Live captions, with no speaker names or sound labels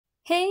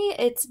Hey,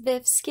 it's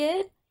Biff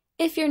Skid.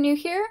 If you're new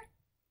here,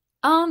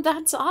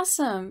 that's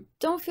awesome.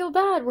 Don't feel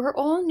bad. We're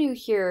all new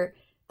here.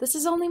 This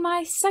is only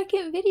my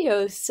second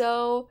video,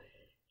 so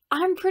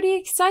I'm pretty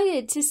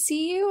excited to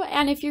see you.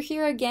 And if you're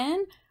here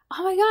again,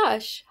 oh my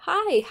gosh,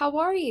 hi, how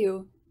are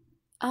you?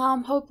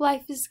 Hope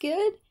life is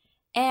good.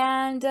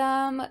 And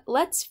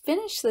let's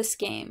finish this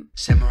game.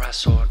 Samurai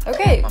sword.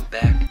 Okay, I'm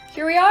back.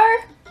 here we are.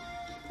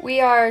 We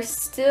are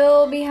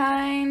still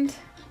behind.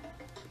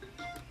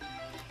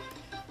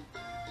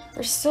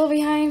 We're still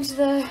behind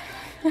the...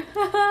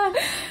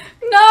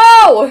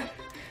 No!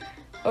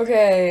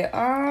 Okay,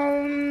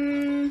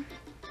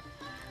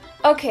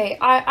 Okay,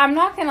 I'm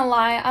not gonna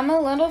lie, I'm a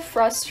little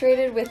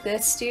frustrated with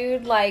this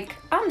dude. Like,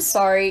 I'm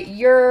sorry,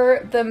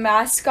 you're the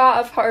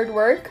mascot of hard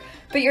work,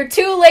 but you're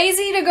too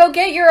lazy to go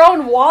get your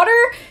own water?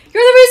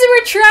 You're the reason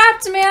we're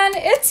trapped, man!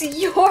 It's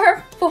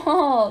your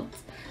fault!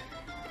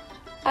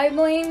 I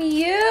blame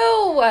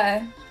you!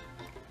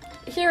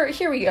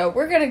 Here we go,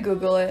 we're gonna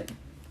Google it.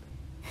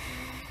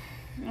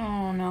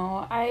 Oh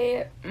no,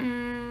 I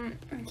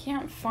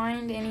can't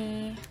find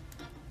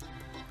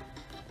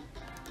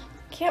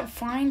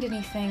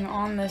anything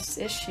on this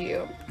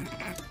issue.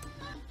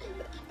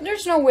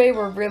 There's no way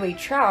we're really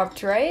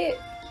trapped, right?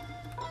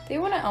 They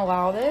wouldn't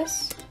allow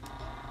this.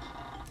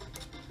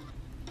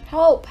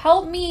 Help!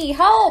 Help me!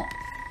 Help!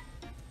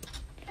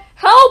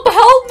 Help!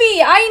 Help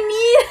me! I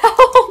need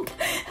help!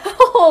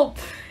 Help!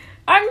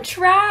 I'm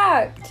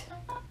trapped!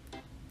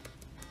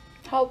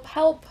 Help!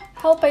 Help!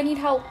 Help! I need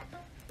help!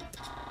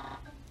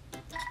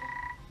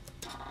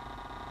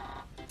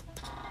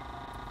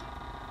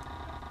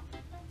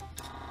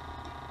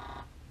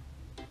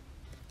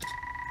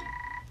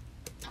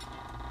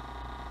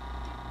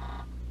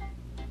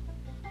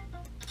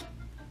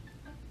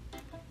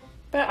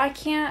 But I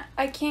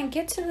can't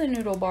get to the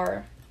noodle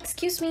bar.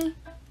 Excuse me.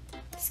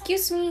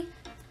 Excuse me.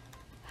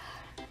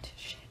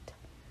 Shit.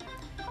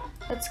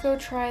 Let's go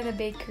try the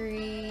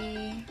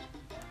bakery.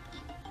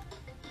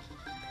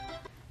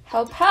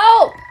 Help,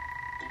 help!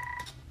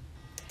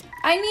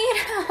 I need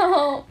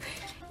help!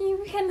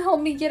 You can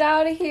help me get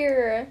out of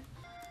here.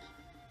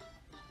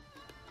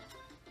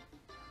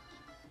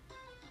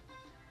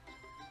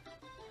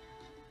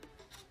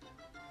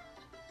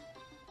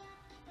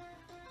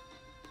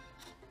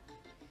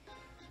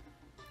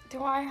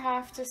 Do I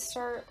have to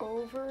start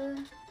over?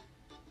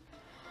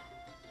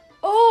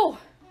 Oh!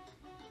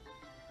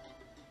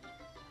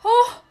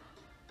 Oh!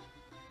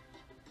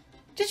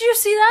 Did you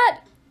see that?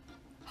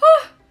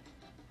 Oh!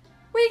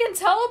 We can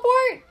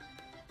teleport?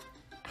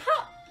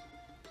 How?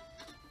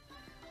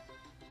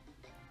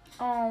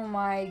 Oh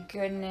my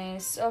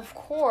goodness, of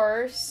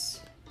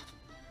course.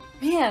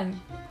 Man,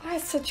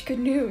 that's such good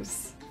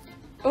news.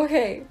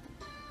 Okay.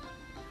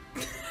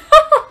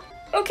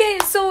 Okay,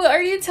 so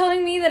are you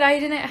telling me that I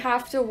didn't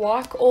have to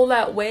walk all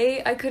that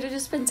way? I could have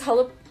just been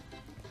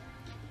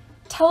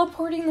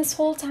teleporting this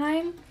whole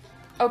time?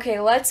 Okay,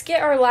 let's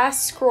get our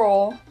last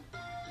scroll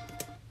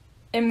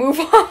and move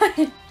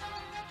on.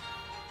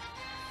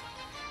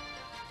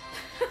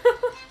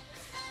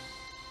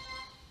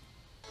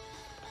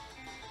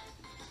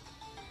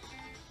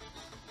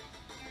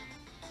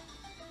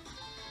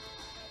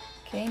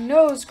 Okay,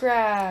 nose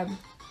grab.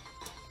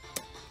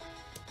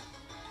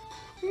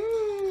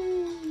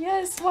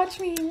 Yes, watch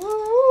me.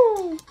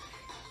 Woo!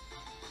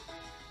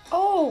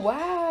 Oh,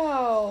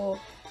 wow.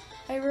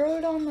 I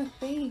rode on the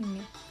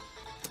thing.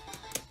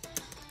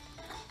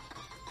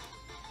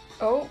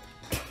 Oh.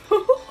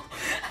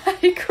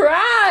 I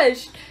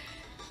crashed.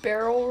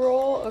 Barrel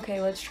roll.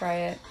 Okay, let's try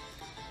it.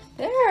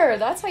 There,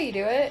 that's how you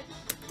do it.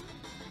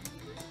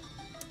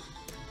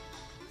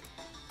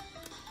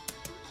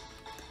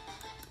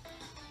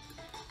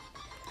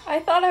 I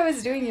thought I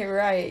was doing it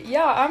right.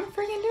 Yeah, I'm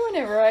freaking doing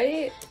it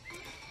right.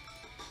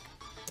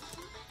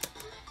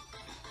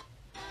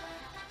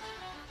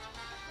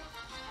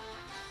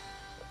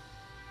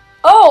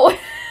 Oh!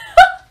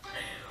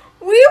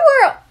 We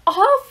were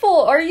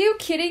awful! Are you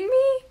kidding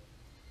me?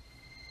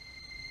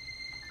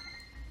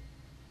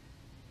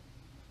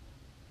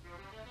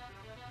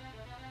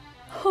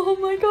 Oh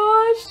my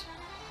gosh!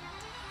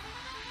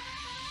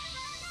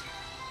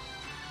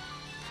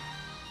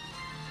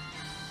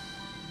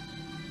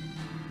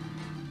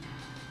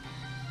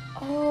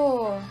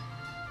 Oh.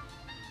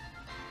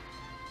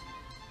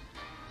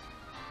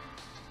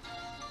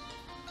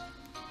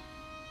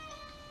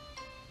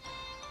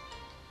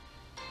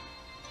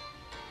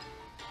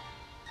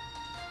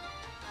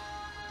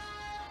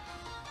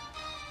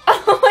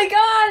 Oh my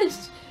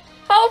gosh!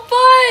 How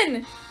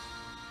fun!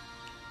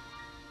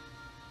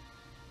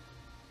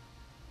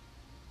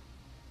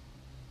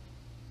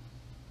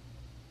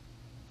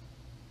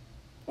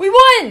 We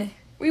won!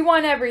 We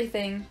won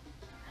everything.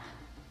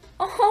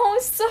 Oh,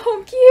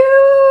 so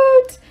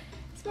cute!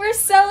 We're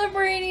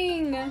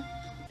celebrating!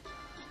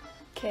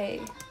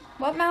 Okay,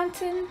 what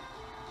mountain?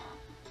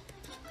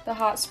 The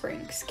hot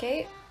springs,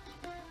 okay?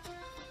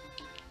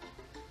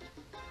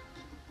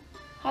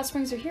 Hot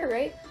springs are here,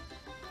 right?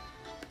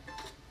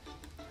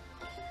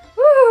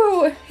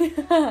 Woo!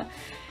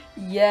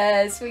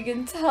 Yes, we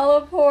can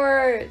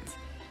teleport!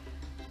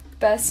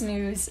 Best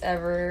news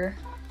ever.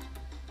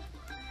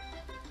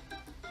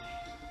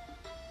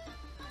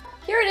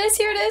 Here it is,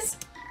 here it is!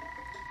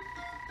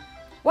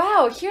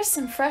 Wow, here's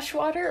some fresh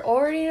water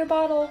already in a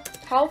bottle.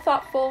 How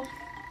thoughtful.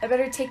 I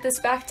better take this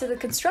back to the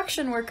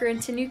construction worker in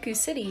Tanuku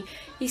City.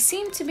 He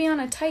seemed to be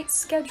on a tight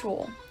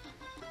schedule.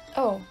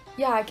 Oh,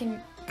 yeah, I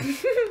can...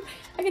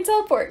 I can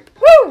teleport.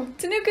 Woo!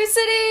 Tanuku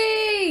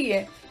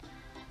City!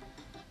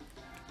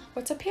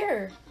 What's up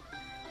here?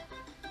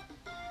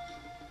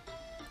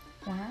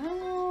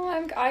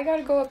 Wow, I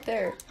gotta go up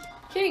there.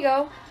 Here you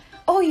go.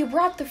 Oh, you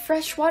brought the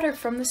fresh water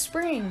from the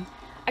spring.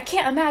 I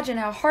can't imagine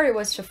how hard it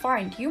was to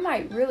find. You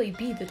might really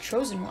be the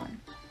chosen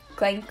one.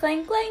 Clang,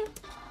 clang, clang.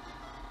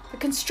 The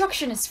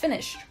construction is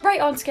finished,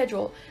 right on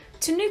schedule.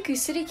 Tanuku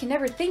City can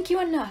never thank you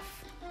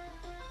enough.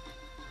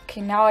 Okay,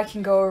 now I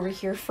can go over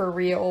here for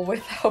real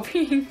without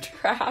being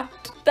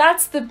trapped.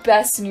 That's the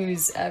best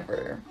news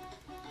ever.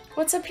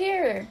 What's up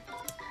here?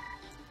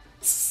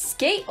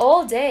 Skate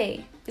all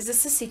day. Is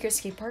this a secret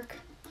skate park?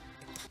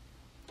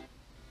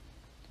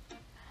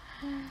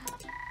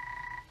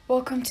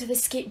 Welcome to the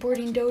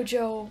skateboarding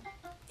dojo.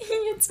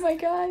 It's my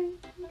guy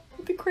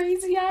with the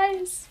crazy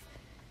eyes.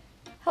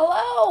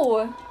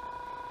 Hello!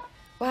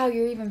 Wow,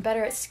 you're even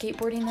better at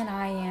skateboarding than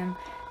I am.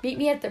 Meet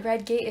me at the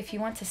red gate if you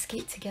want to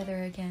skate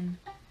together again.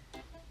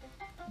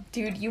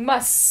 Dude, you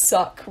must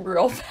suck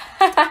real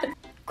bad.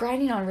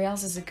 Grinding on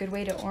rails is a good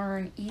way to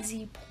earn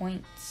easy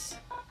points.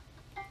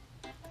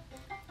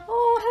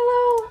 Oh,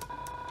 hello!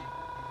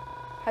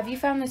 Have you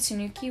found the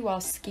Tanuki while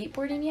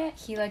skateboarding yet?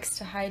 He likes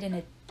to hide in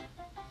a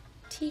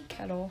tea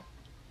kettle.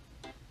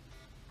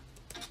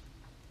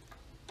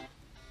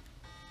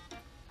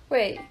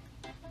 Wait.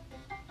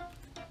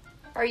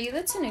 Are you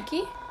the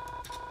Tanuki?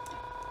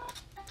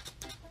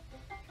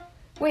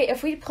 Wait,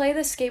 if we play the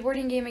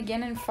skateboarding game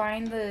again and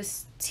find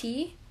this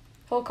tea,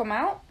 he'll come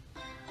out?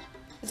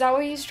 Is that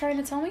what he's trying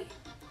to tell me?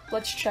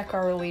 Let's check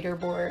our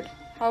leaderboard.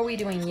 How are we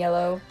doing,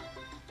 yellow?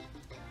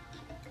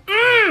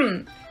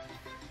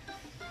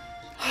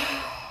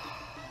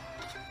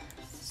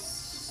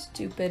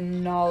 Stupid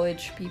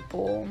knowledge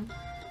people.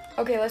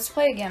 Okay, let's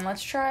play again.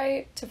 Let's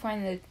try to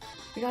find the...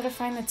 We gotta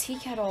find the tea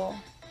kettle.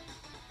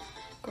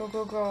 Go,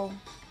 go, go.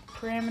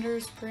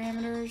 Parameters,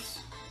 parameters.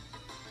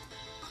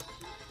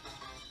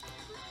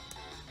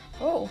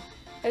 Oh,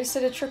 I just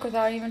did a trick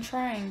without even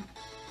trying.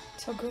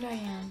 That's how good I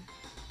am.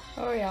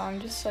 Oh yeah, I'm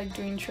just like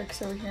doing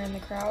tricks over here in the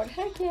crowd.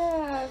 Heck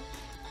yeah!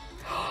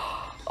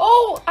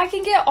 Oh, I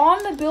can get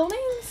on the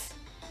buildings?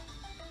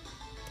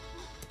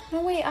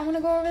 No, wait, I'm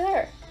gonna go over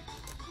there.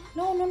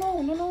 No, no,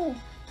 no, no, no.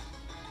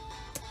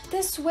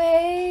 This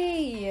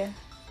way!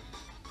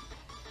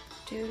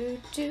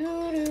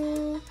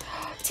 Do-do-do-do.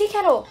 Tea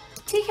kettle!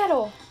 Tea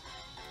kettle!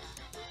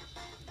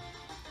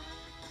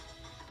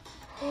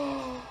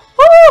 Oh!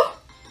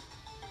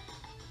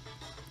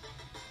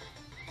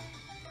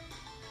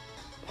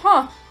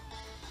 Huh.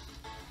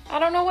 I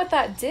don't know what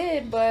that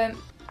did, but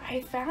I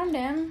found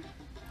him.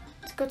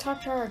 Let's go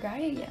talk to our guy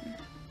again.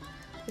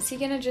 Is he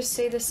gonna just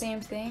say the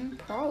same thing?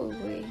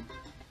 Probably.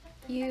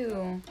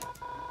 You.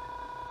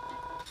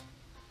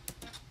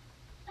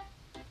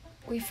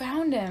 We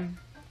found him.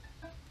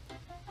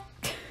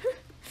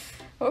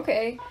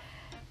 Okay.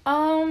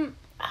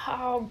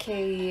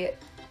 Okay.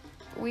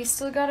 We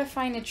still gotta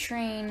find a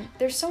train.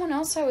 There's someone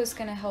else I was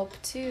gonna help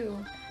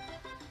too.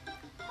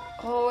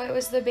 Oh, it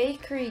was the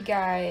bakery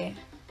guy.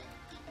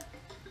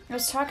 I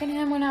was talking to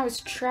him when I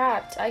was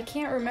trapped. I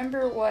can't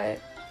remember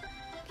what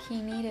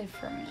he needed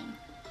from me.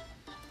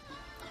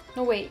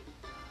 No, wait.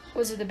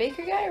 Was it the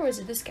bakery guy or was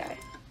it this guy?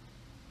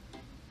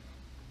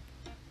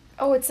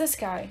 Oh, it's this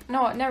guy.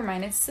 No, never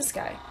mind. It's this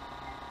guy.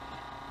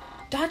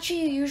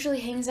 Dachi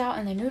usually hangs out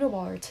in the noodle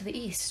bar to the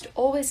east,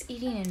 always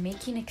eating and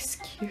making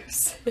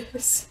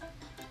excuses.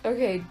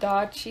 Okay,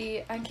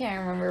 Dachi. I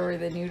can't remember where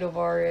the noodle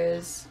bar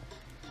is.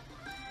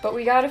 But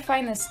we gotta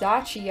find this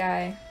Dachi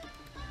guy.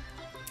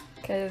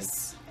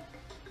 Because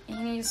he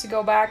needs to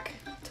go back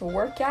to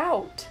work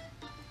out.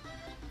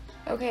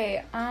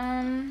 Okay,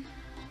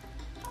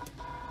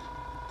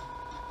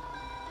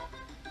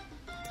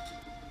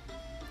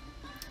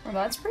 well,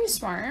 that's pretty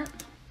smart.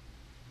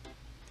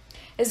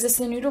 Is this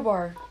the noodle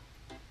bar?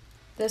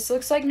 This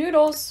looks like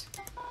noodles.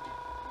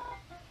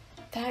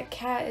 That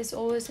cat is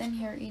always in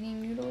here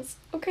eating noodles.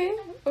 Okay,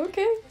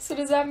 okay. So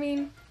does that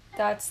mean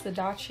that's the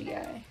Dachi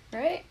guy,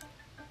 right?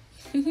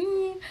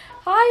 Hi,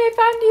 I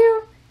found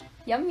you.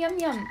 Yum, yum,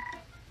 yum.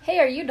 Hey,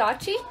 are you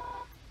Dachi?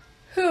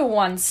 Who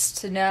wants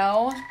to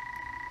know?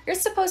 You're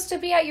supposed to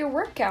be at your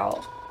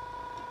workout.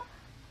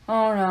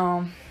 Oh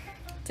no.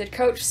 Did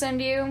Coach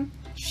send you?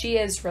 She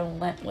is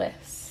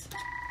relentless.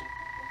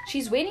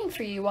 She's waiting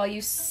for you while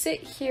you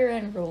sit here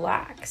and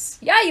relax.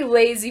 Yeah, you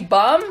lazy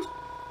bum.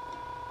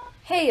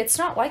 Hey, it's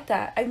not like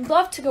that. I'd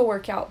love to go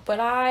work out, but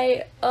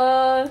I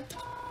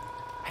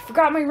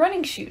forgot my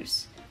running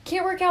shoes.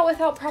 Can't work out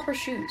without proper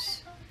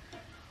shoes.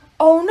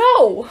 Oh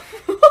no!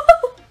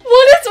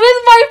 What is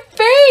with my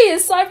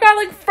face? I've got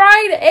like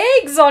fried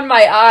eggs on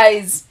my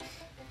eyes.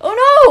 Oh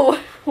no!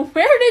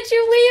 Where did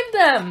you leave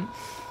them?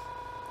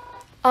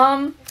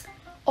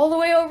 All the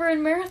way over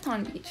in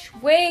Marathon Beach.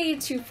 Way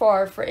too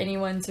far for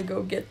anyone to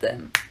go get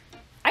them.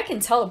 I can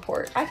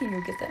teleport. I can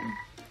go get them.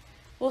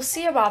 We'll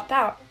see about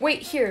that.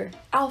 Wait, here.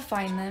 I'll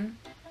find them.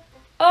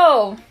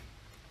 Oh.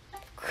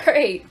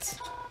 Great.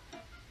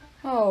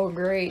 Oh,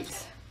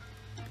 great.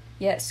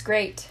 Yes,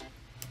 great.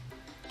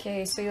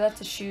 Okay, so you left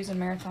the shoes in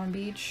Marathon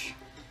Beach.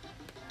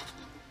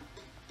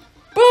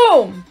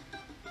 Boom!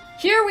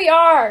 Here we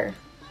are!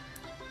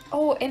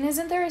 Oh, and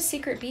isn't there a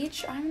secret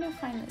beach? I'm gonna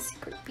find the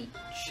secret beach.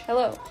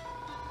 Hello.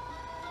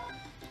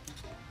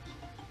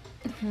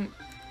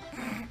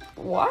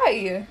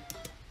 Why?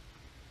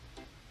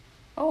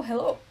 Oh,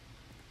 hello.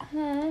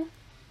 Aww.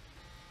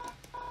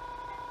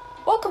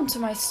 Welcome to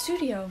my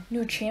studio.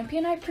 New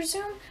champion, I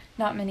presume?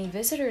 Not many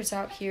visitors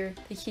out here.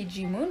 The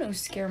Kijimunu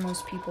scare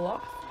most people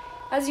off.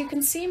 As you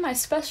can see, my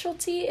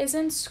specialty is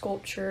in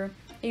sculpture.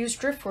 I use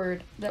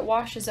driftwood that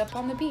washes up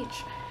on the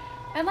beach.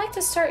 I'd like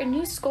to start a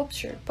new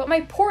sculpture, but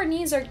my poor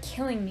knees are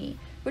killing me.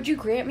 Would you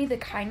grant me the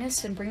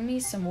kindness and bring me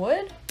some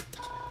wood?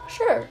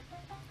 Sure.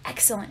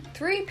 Excellent.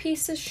 3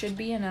 pieces should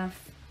be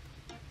enough.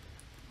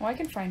 Oh, I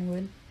can find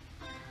wood.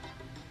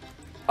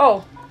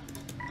 Oh,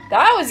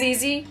 that was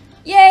easy.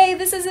 Yay,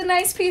 this is a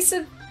nice piece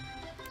of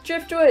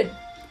driftwood.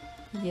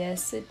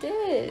 Yes, it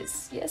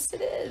is. Yes,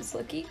 it is.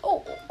 Looky.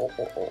 Oh.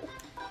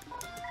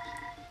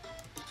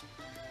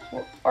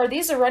 Well, are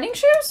these the running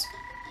shoes?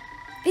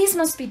 These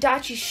must be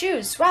Dachi's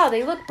shoes. Wow,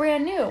 they look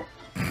brand new.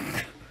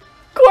 Of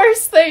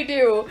course they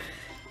do.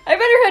 I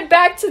better head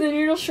back to the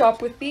noodle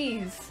shop with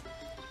these.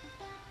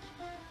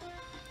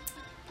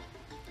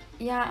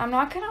 Yeah, I'm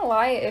not gonna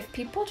lie. If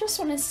people just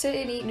want to sit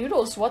and eat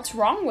noodles, what's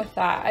wrong with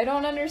that? I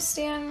don't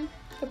understand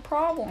the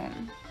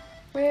problem.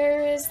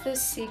 Where is the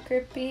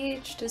secret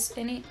beach? Does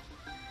any...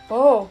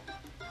 Oh.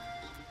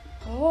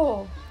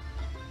 Oh.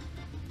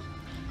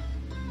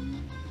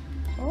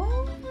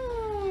 Oh.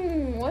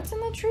 What's in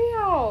the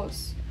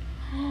treehouse?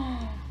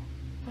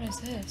 What is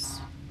this?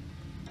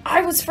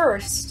 I was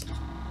first.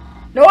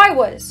 No, I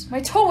was. My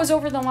toe was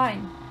over the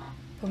line.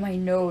 But my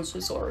nose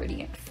was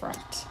already in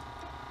front.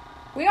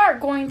 We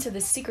aren't going to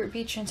the secret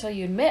beach until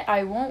you admit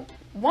I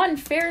won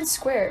fair and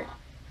square.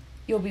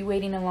 You'll be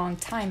waiting a long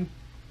time,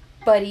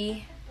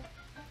 buddy.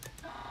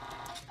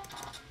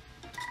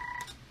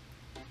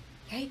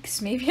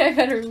 Yikes, maybe I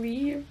better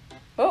leave.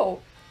 Oh.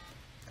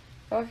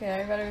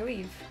 Okay, I better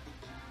leave.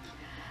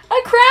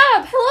 A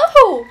crab!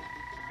 Hello!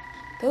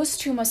 Those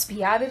two must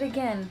be at it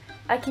again.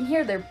 I can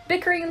hear their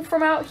bickering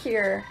from out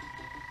here.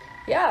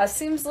 Yeah,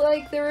 seems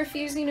like they're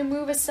refusing to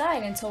move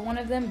aside until one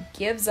of them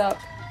gives up.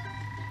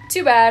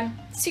 Too bad.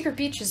 Secret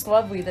Beach is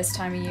lovely this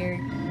time of year.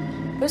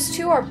 Those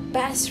two are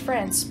best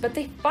friends, but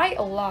they fight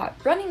a lot.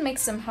 Running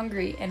makes them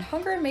hungry, and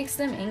hunger makes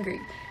them angry.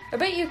 I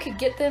bet you could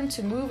get them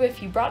to move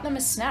if you brought them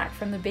a snack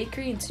from the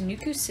bakery in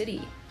Tanuku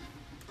City.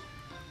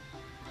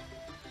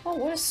 Oh,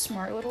 what a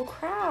smart little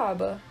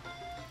crab. And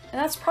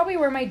that's probably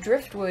where my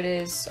driftwood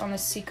is, on the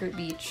secret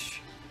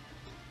beach.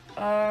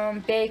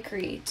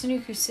 Bakery,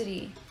 Tanuku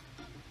City.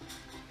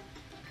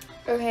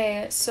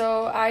 Okay,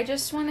 so I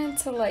just wanted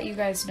to let you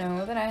guys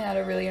know that I had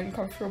a really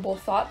uncomfortable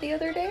thought the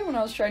other day when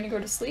I was trying to go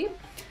to sleep.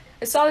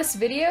 I saw this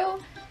video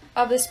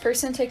of this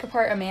person take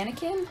apart a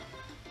mannequin.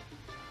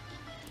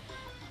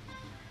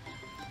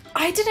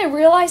 I didn't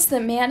realize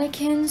that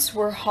mannequins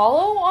were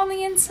hollow on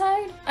the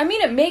inside. I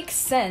mean, it makes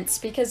sense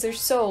because they're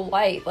so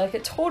light. Like,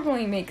 it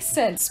totally makes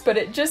sense, but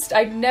it just,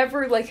 I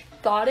never, like,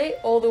 thought it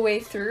all the way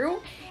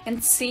through.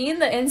 And seeing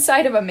the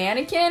inside of a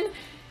mannequin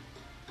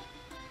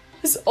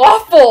is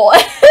awful.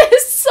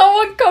 It's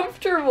so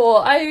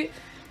uncomfortable.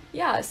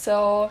 Yeah,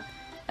 so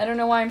I don't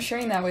know why I'm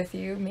sharing that with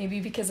you. Maybe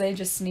because I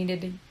just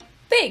needed to...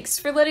 Thanks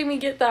for letting me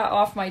get that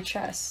off my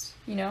chest,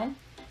 you know?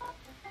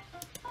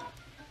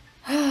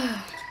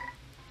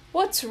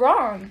 What's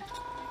wrong?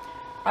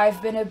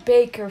 I've been a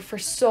baker for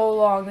so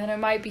long that it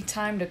might be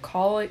time to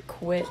call it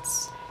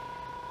quits.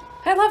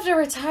 I'd love to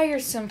retire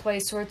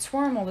someplace where it's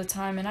warm all the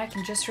time and I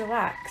can just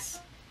relax.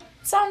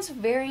 It sounds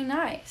very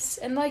nice,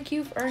 and like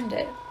you've earned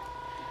it.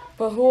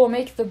 But who will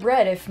make the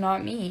bread if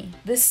not me?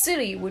 This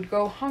city would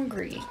go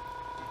hungry.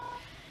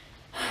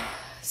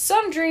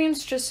 Some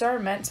dreams just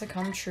aren't meant to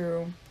come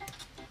true.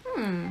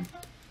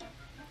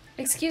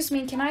 Excuse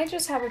me, can I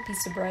just have a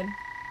piece of bread?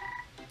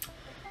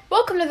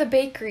 Welcome to the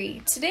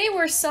bakery. Today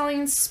we're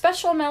selling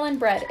special melon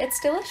bread. It's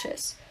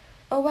delicious.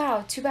 Oh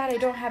wow, too bad I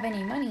don't have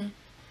any money.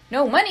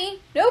 No money?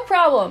 No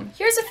problem.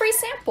 Here's a free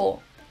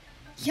sample.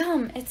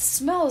 Yum, it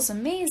smells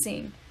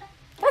amazing.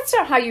 That's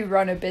not how you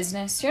run a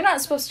business. You're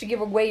not supposed to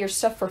give away your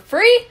stuff for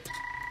free.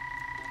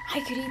 I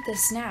could eat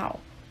this now.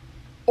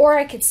 Or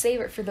I could save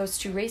it for those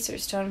two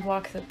racers to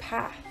unblock the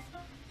path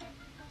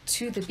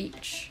to the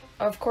beach.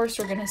 Of course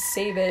we're gonna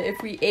save it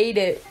if we ate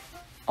it.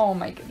 Oh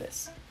my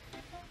goodness.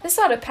 This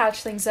ought to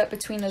patch things up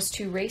between those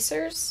two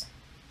racers.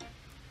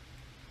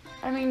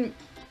 I mean,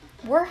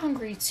 we're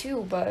hungry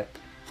too, but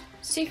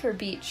secret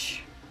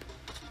beach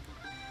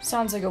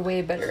sounds like a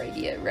way better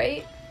idea,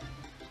 right?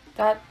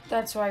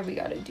 That's why we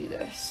gotta do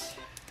this.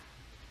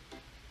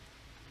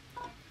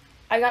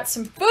 I got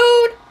some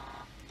food!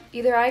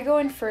 Either I go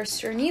in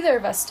first or neither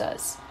of us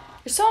does.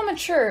 You're so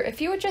immature. If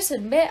you would just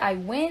admit I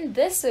win,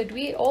 this would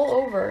be all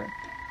over.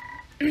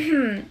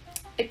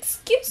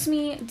 Excuse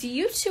me, do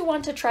you two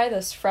want to try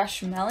this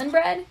fresh melon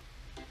bread?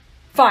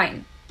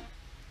 Fine.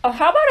 Oh,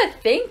 how about a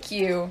thank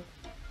you?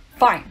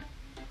 Fine.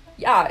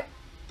 Yeah,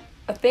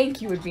 a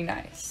thank you would be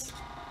nice.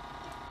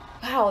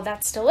 Wow,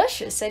 that's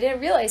delicious. I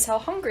didn't realize how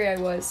hungry I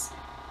was.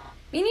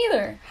 Me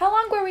neither. How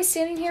long were we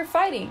standing here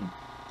fighting?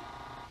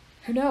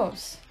 Who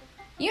knows?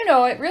 You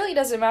know, it really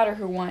doesn't matter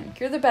who won.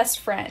 You're the best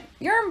friend.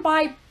 You're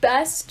my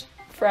best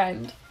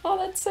friend. Oh,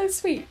 that's so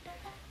sweet.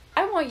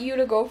 I want you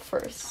to go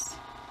first.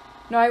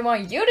 No, I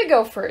want you to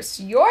go first.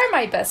 You're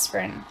my best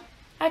friend.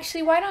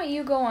 Actually, why don't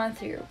you go on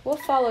through? We'll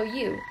follow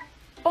you.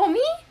 Oh,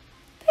 me?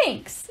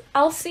 Thanks.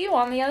 I'll see you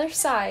on the other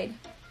side.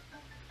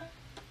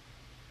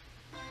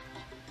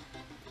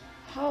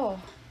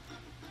 Oh.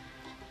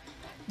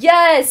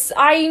 Yes,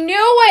 I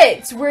knew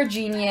it! We're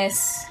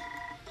genius.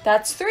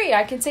 That's 3.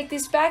 I can take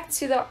these back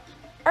to the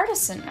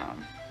artisan now.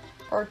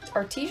 Or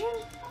artesian?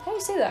 How do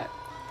you say that?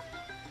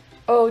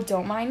 Oh,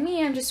 don't mind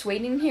me. I'm just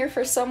waiting here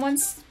for someone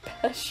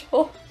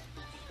special.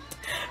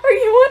 Are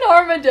you an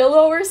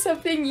armadillo or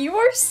something? You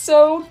are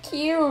so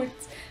cute.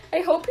 I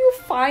hope you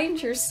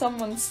find you're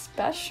someone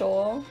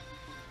special.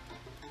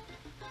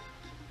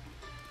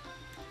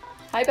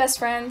 Hi, best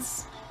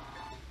friends.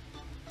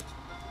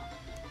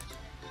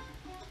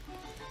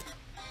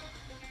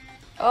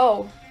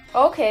 Oh,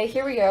 okay,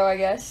 here we go, I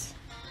guess.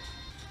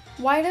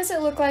 Why does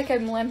it look like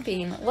I'm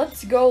limping?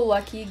 Let's go,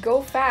 Lucky.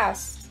 Go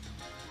fast.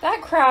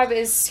 That crab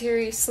is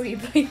seriously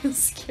Biff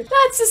Skid.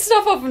 That's the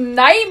stuff of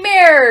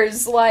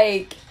nightmares!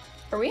 Like,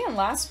 are we in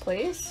last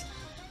place?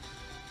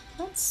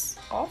 That's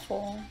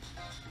awful.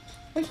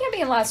 We can't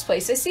be in last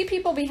place. I see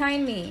people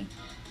behind me.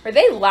 Are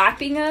they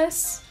lapping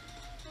us?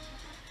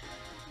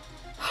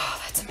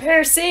 Oh, that's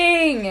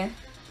embarrassing!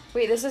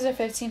 Wait, this is a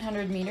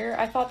 1500 meter?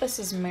 I thought this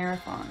was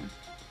marathon.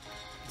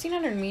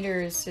 1500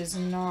 meters is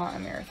not a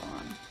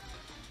marathon.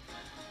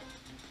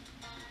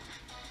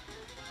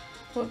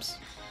 Whoops.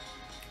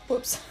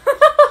 Whoops.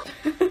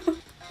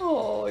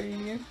 Oh,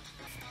 yeah.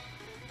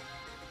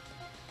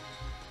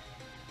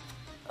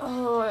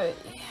 Oh,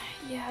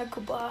 yeah,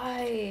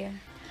 goodbye.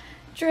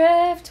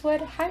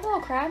 Driftwood. Hi,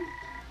 little crab.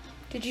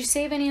 Did you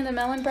save any of the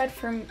melon bread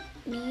for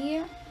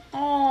me?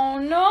 Oh,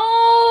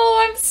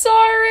 no! I'm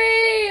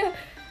sorry! I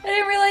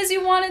didn't realize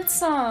you wanted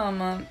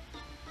some.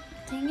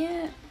 Dang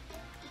it.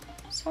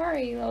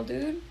 Sorry, little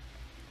dude.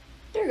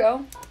 Here you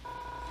go.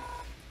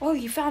 Oh,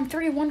 you found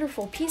 3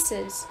 wonderful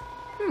pieces.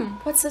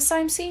 What's this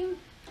I'm seeing?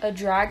 A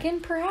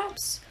dragon,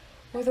 perhaps?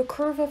 Or the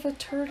curve of a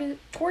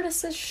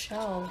tortoise's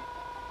shell?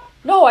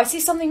 No, I see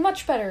something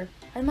much better.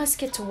 I must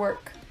get to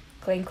work.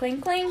 Cling,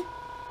 cling, cling.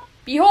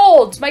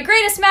 Behold, my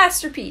greatest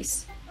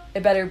masterpiece.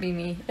 It better be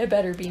me. It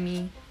better be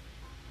me.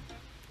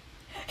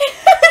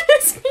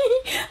 It's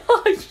me.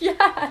 Oh,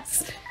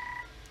 yes.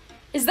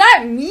 Is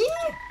that me?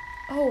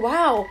 Oh,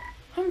 wow.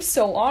 I'm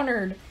so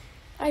honored.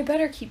 I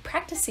better keep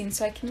practicing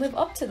so I can live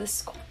up to this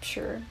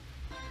sculpture.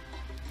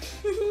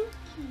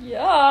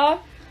 Yeah.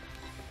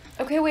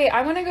 Okay, wait,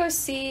 I want to go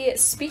see,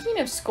 speaking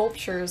of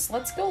sculptures,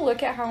 let's go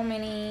look at how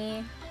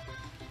many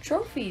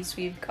trophies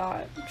we've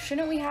got.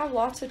 Shouldn't we have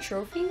lots of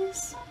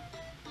trophies?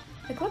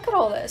 Like, look at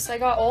all this. I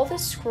got all the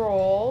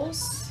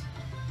scrolls.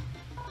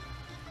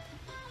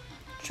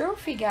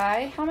 Trophy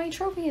guy. How many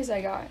trophies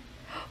I got?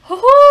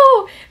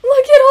 Oh,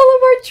 look at all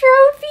of our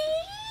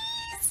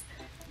trophies!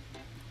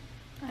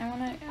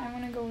 I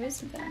wanna go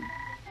visit them.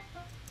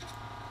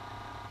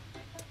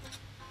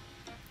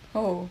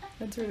 Oh,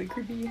 that's really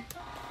creepy.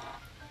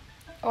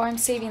 Oh, I'm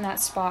saving that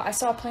spot. I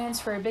saw plans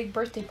for a big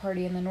birthday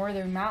party in the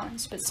northern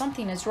mountains, but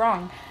something is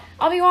wrong.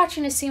 I'll be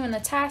watching to see when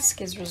the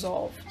task is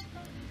resolved.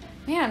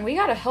 Man, we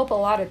gotta help a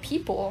lot of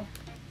people.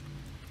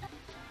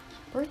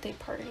 Birthday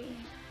party.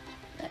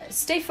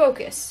 Stay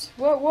focused.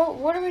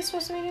 What are we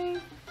supposed to be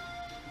doing?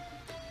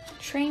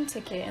 Train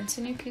ticket in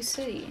Tanuku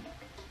City.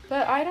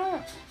 But I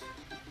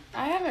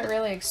haven't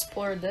really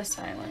explored this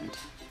island.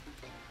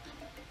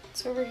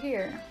 It's over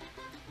here.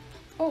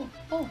 Oh.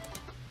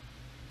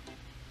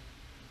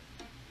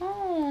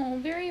 Oh,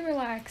 very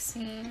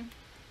relaxing.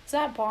 Is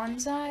that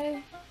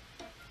bonsai?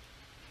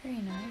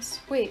 Very nice.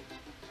 Wait.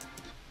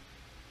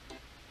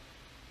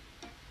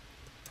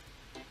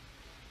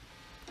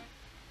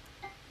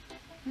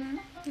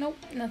 Nope,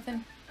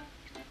 nothing.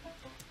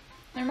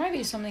 There might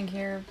be something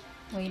here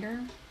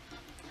later.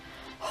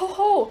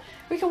 Ho!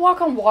 We can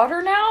walk on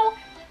water now?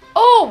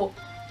 Oh!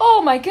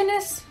 Oh my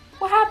goodness!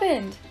 What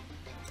happened?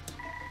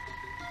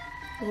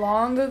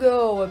 Long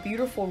ago, a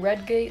beautiful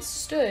red gate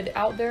stood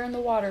out there in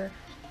the water.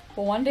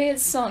 But one day it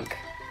sunk.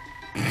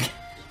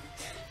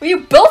 Well,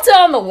 you built it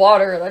on the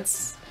water.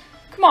 That's...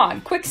 Come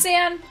on.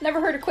 Quicksand?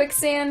 Never heard of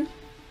quicksand?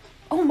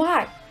 Oh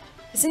my.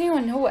 Does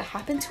anyone know what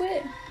happened to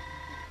it?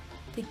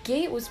 The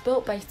gate was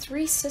built by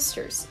 3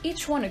 sisters,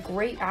 each one a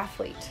great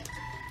athlete.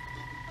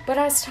 But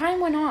as time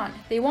went on,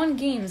 they won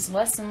games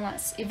less and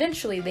less.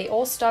 Eventually, they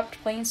all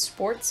stopped playing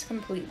sports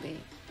completely.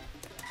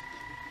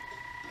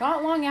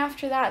 Not long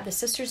after that, the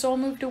sisters all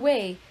moved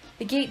away.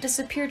 The gate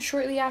disappeared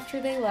shortly after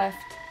they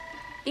left.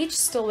 Each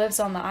still lives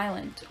on the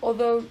island,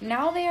 although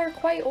now they are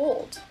quite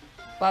old.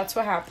 That's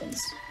what happens.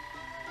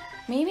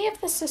 Maybe if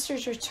the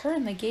sisters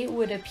return, the gate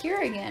would appear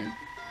again.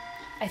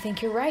 I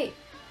think you're right.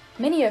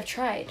 Many have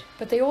tried,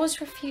 but they always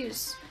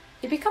refuse.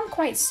 They become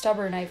quite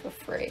stubborn, I'm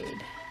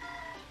afraid.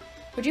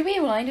 Would you be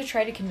willing to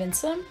try to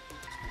convince them?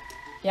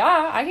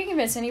 Yeah, I can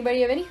convince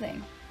anybody of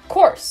anything. Of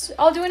course,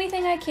 I'll do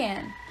anything I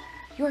can.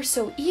 You are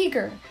so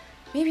eager.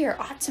 Maybe your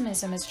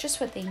optimism is just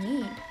what they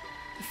need.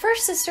 The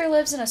first sister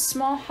lives in a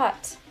small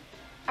hut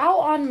out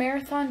on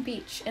Marathon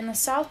Beach in the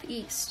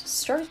southeast.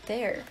 Start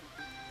there.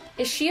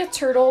 Is she a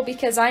turtle?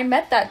 Because I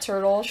met that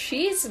turtle.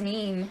 She's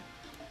mean.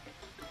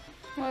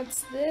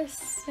 What's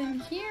this in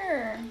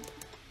here?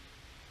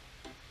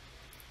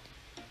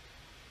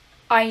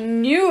 I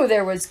knew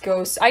there was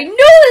ghosts. I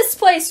knew this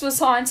place was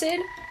haunted.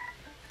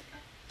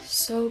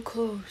 So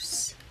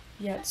close,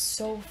 yet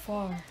so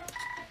far.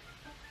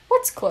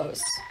 What's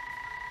close?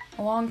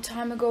 A long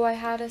time ago I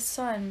had a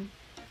son,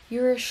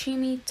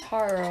 Urashimi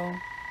Taro.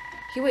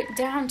 He went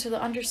down to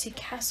the undersea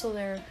castle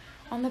there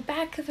on the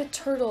back of a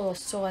turtle,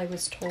 so I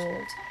was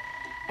told.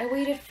 I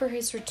waited for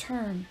his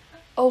return.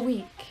 A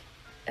week,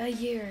 a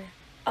year,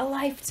 a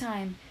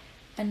lifetime,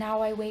 and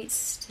now I wait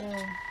still.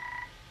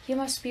 He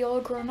must be all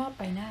grown up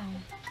by now.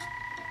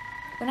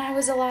 When I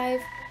was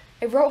alive,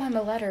 I wrote him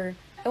a letter.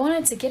 I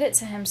wanted to get it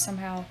to him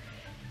somehow.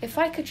 If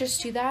I could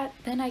just do that,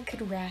 then I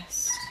could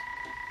rest.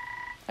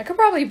 I could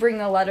probably bring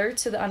the letter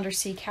to the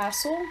undersea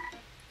castle.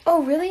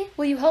 Oh, really?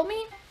 Will you help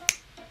me?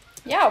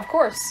 Yeah, of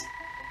course.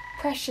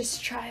 Precious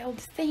child,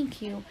 thank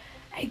you.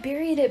 I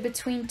buried it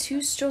between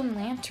 2 stone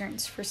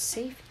lanterns for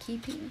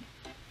safekeeping.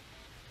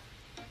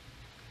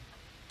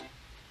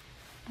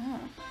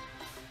 Oh.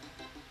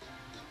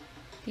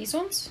 These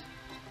ones?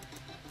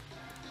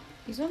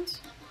 These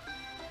ones?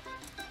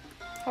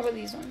 How about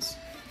these ones?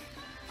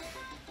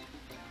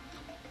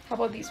 How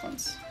about these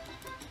ones?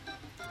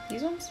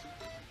 These ones?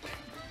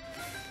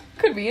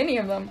 Could be any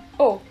of them.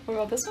 Oh, what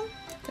about this one?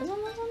 This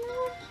one, this one,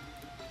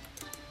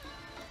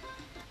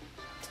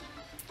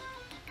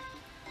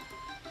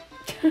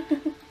 this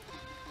one?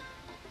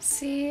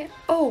 See?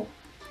 Oh!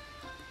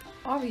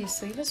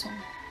 Obviously, this one.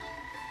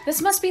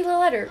 This must be the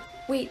letter.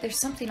 Wait, there's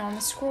something on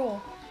the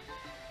scroll.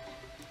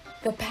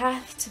 The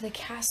path to the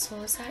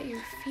castle is at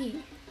your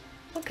feet.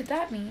 What could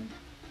that mean?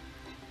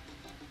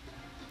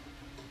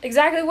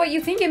 Exactly what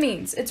you think it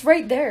means. It's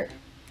right there.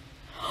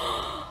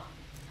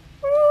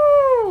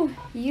 Ooh,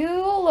 you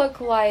look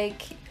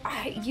like...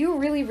 you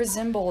really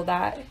resemble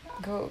that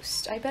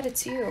ghost. I bet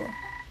it's you.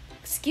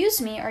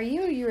 Excuse me, are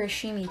you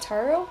Urashimi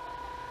Taro?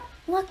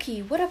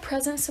 Lucky, what a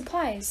present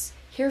surprise.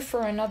 Here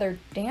for another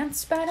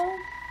dance battle?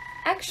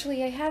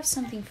 Actually, I have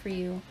something for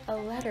you. A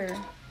letter.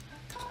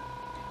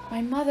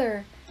 My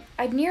mother...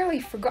 I'd nearly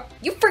forgot.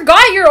 You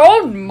forgot your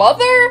own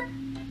mother?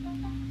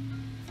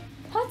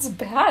 That's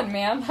bad,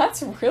 man.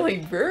 That's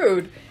really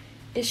rude.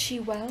 Is she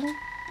well?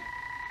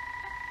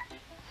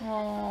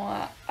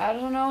 Oh, I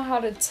don't know how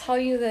to tell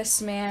you this,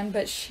 man,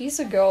 but she's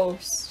a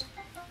ghost.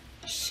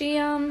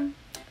 She's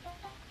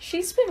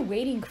been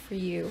waiting for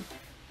you,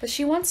 but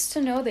she wants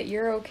to know that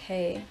you're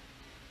okay.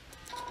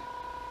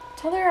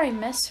 Tell her I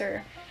miss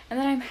her, and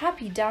that I'm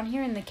happy down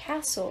here in the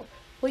castle.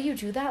 Will you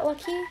do that,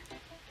 Lucky?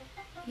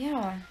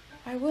 Yeah.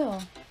 I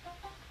will.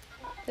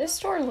 This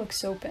door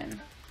looks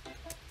open.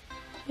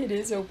 It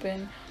is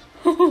open.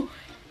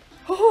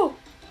 Oh!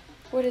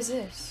 What is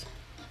this?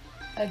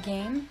 A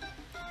game?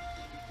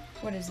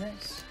 What is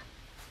this?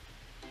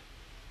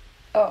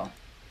 Oh.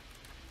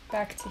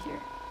 Back to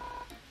here.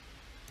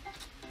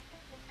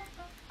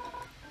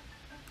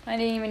 I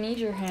didn't even need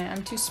your hand.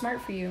 I'm too smart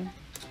for you.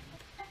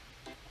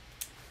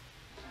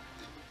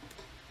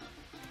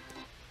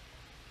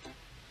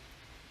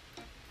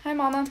 Hi,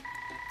 Mama.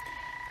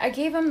 I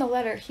gave him the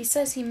letter. He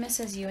says he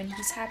misses you and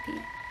he's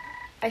happy.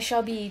 I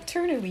shall be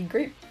eternally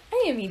grateful.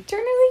 I am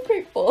eternally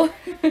grateful.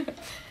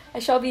 I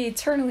shall be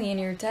eternally in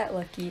your debt,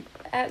 Lucky.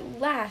 At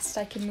last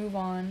I can move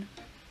on.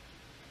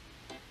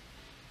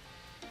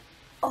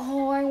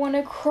 Oh, I want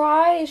to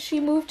cry. She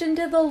moved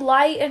into the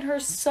light and her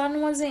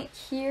son wasn't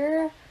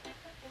here.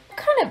 What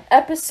kind of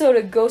episode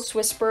of Ghost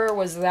Whisperer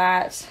was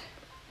that?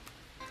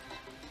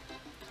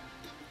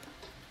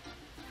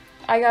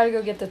 I gotta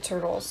go get the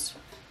turtles.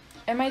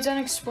 Am I done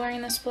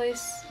exploring this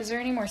place? Is there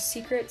any more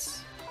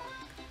secrets?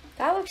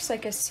 That looks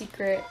like a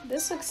secret.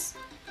 This looks...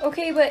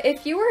 Okay, but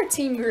if you were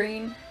Team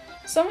Green,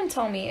 someone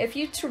tell me, if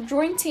you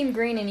join Team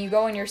Green and you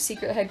go in your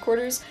secret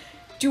headquarters,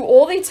 do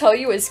all they tell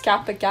you is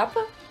Kappa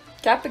Kappa?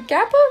 Kappa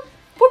Kappa?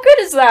 What good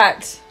is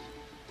that?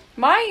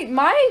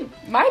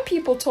 My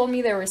people told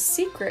me there were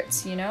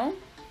secrets, you know?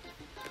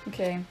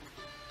 Okay.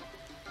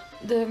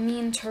 The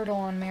mean turtle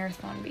on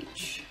Marathon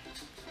Beach.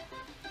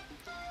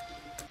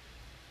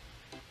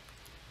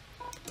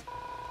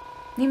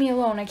 Leave me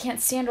alone, I can't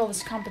stand all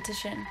this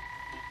competition.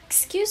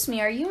 Excuse me,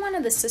 are you one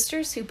of the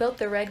sisters who built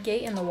the red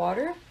gate in the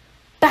water?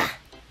 Bah!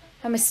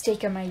 A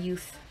mistake of my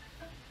youth.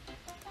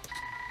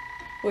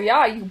 Well,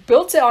 yeah, you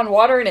built it on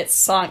water and it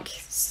sunk.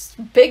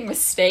 Big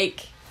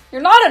mistake.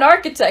 You're not an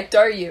architect,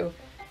 are you?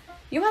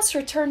 You must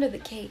return to the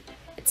gate.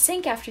 It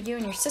sank after you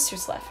and your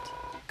sisters left.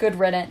 Good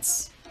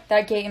riddance.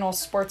 That gate and all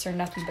sports are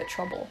nothing but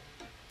trouble.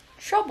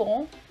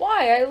 Trouble?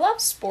 Why? I love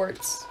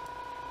sports.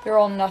 They're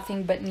all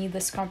nothing but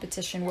needless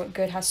competition. What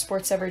good has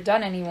sports ever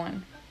done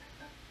anyone?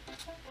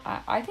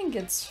 I think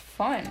it's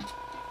fun.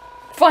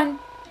 Fun?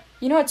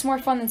 You know what's more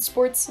fun than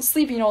sports?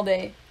 Sleeping all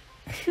day.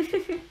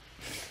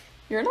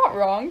 You're not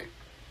wrong.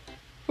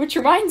 Which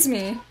reminds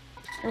me.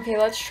 Okay,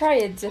 let's try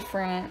a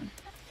different...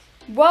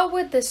 What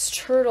would this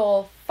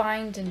turtle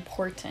find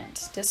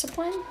important?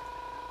 Discipline?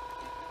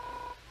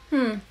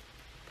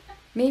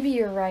 Maybe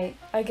you're right.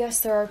 I guess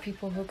there are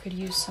people who could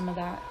use some of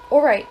that.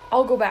 Alright,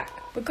 I'll go back.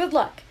 But good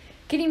luck.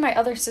 Getting my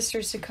other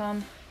sisters to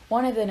come.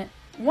 One of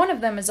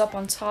them is up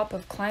on top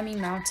of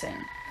Climbing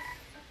Mountain.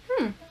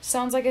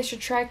 Sounds like I should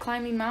try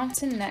Climbing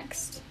Mountain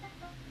next.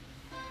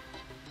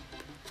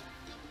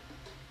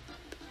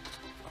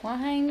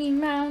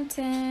 Climbing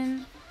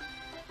Mountain.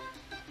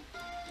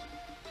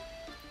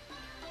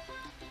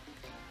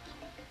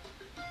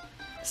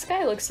 This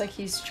guy looks like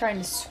he's trying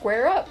to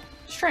square up.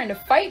 He's trying to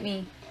fight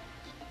me.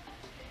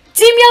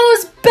 Team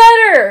Yellow's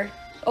better!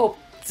 Oh,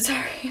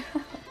 sorry.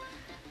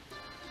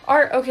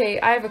 Okay,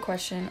 I have a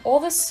question. All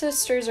the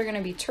sisters are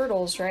gonna be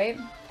turtles, right?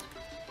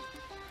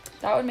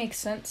 That would make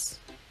sense.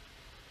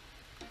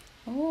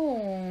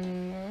 Oh,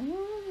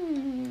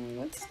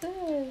 what's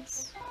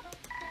this?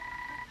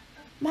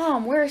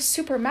 Mom, where's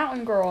Super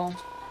Mountain Girl?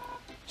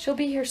 She'll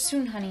be here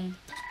soon, honey.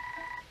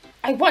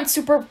 I want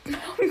Super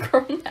Mountain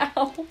Girl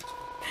now.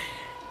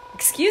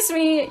 Excuse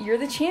me, you're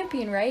the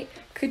champion, right?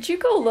 Could you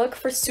go look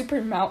for Super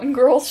Mountain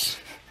Girl?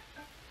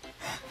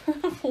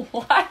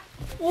 What?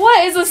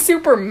 What is a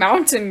Super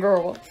Mountain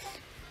Girl?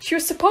 She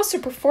was supposed to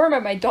perform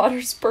at my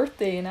daughter's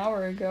birthday an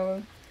hour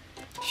ago.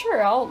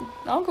 Sure, I'll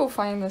go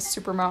find this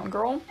Super Mountain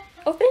Girl.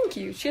 Oh, thank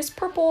you. She has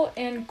purple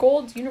and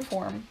gold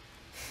uniform.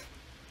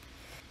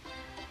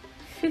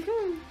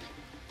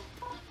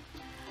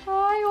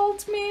 Hi,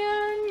 old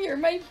man. You're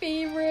my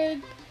favorite.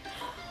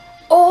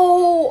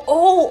 Oh.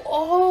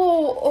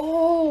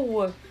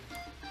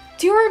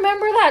 Do you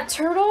remember that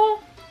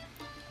turtle?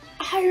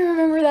 I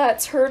remember that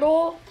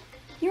turtle.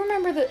 You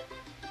remember the...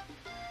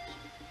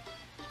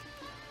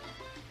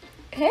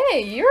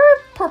 Hey, you're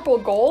purple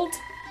gold.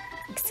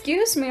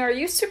 Excuse me, are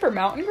you Super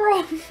Mountain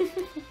Girl?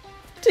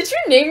 Did you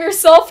name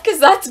yourself? Because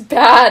that's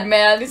bad,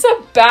 man. It's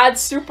a bad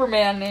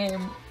Superman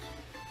name.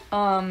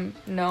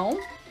 No.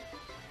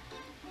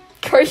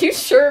 Are you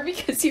sure?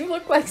 Because you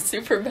look like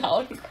Super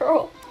Mountain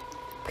Girl.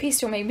 Please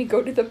don't make me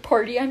go to the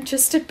party. I'm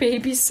just a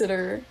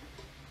babysitter.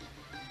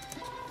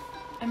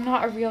 I'm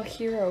not a real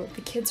hero.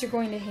 The kids are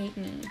going to hate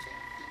me.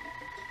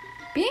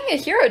 Being a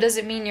hero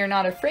doesn't mean you're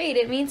not afraid.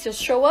 It means you'll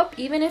show up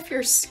even if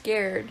you're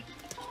scared.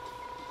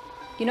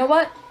 You know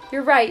what?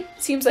 You're right.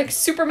 Seems like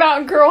Super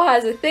Mountain Girl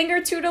has a thing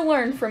or two to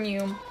learn from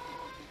you.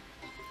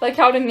 Like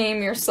how to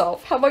name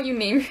yourself. How about you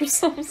name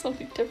yourself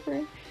something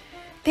different?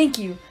 Thank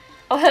you.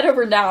 I'll head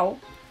over now.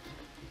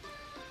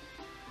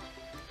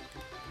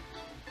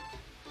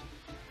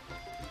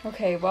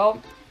 Okay,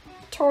 well,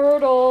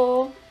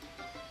 turtle.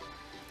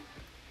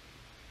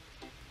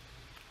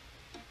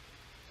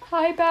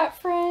 Hi, bat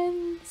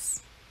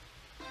friends.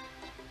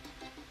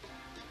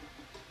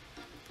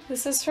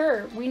 This is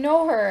her. We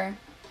know her.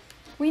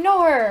 We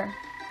know her.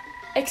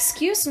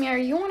 Excuse me, are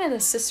you one of the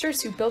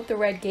sisters who built the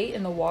red gate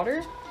in the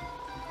water?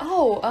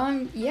 Oh,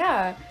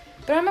 yeah.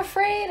 But I'm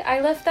afraid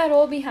I left that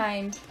all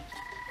behind.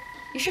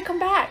 You should come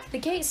back. The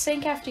gate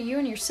sank after you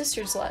and your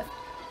sisters left.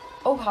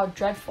 Oh, how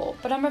dreadful.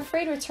 But I'm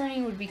afraid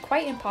returning would be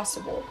quite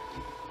impossible.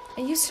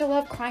 I used to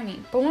love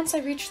climbing, but once I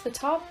reached the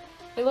top,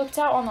 I looked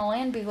out on the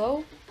land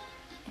below,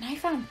 and I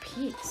found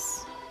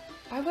peace.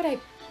 Why would I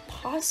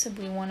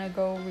possibly want to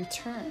go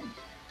return?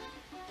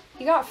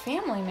 You got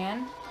family,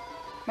 man.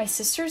 My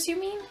sisters, you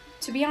mean?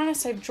 To be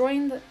honest,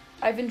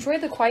 I've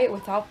enjoyed the quiet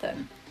without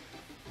them.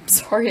 I'm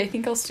sorry, I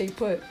think I'll stay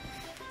put.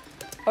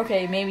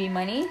 Okay, maybe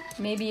money?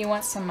 Maybe you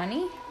want some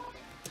money?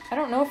 I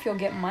don't know if you'll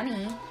get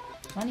money.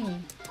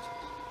 Money.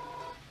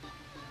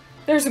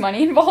 There's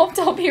money involved,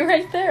 I'll be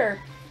right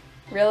there.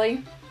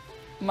 Really?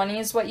 Money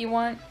is what you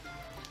want?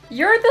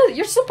 You're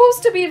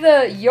supposed to be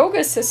the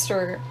yoga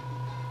sister.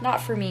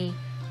 Not for me.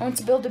 I want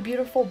to build a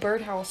beautiful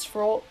birdhouse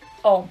for all...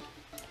 Oh,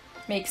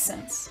 makes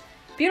sense.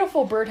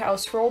 Beautiful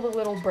birdhouse for all the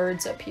little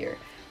birds up here.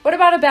 What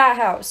about a bat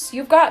house?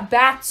 You've got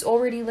bats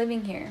already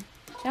living here.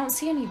 I don't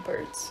see any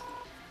birds.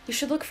 You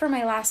should look for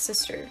my last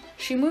sister.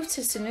 She moved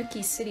to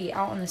Tanuki City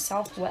out in the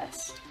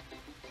southwest.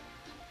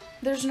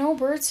 There's no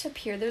birds up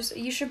here.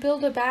 You should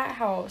build a bat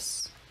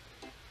house.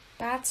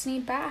 Bats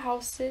need bat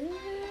houses.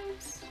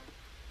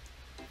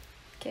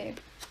 Okay,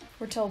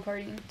 we're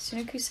teleporting.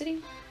 Tanuki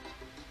City?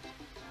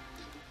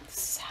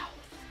 Southwest.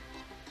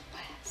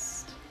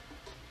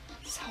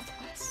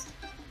 Southwest.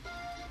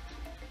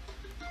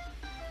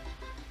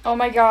 Oh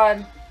my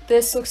god,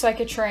 this looks like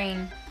a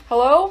train.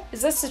 Hello?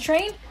 Is this the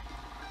train?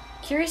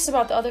 Curious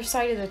about the other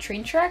side of the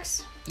train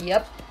tracks?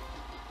 Yep.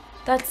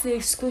 That's the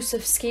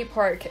exclusive skate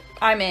park.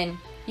 I'm in.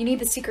 You need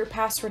the secret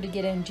password to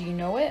get in. Do you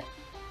know it?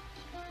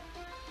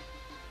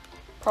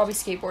 Probably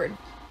skateboard.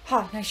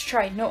 Ha, nice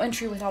try. No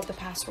entry without the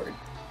password.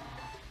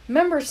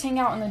 Members hang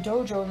out in the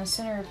dojo in the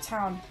center of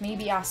town.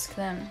 Maybe ask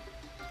them.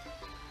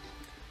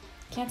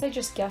 Can't I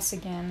just guess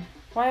again?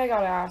 Why I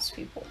gotta ask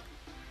people?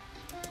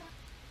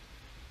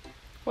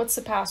 What's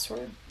the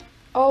password?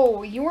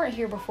 Oh, you weren't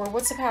here before.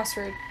 What's the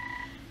password?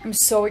 I'm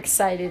so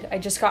excited. I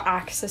just got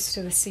access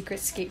to the secret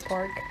skate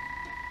park.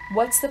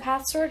 What's the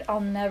password?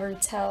 I'll never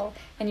tell.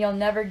 And you'll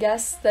never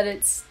guess that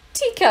it's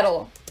tea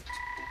kettle.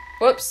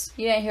 Whoops,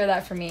 you didn't hear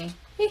that from me.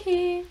 Hee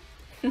hee.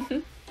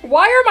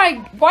 Why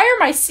are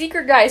my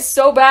secret guys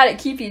so bad at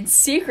keeping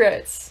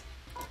secrets?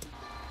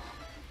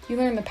 You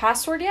learned the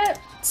password yet?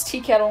 It's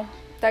tea kettle.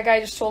 That guy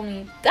just told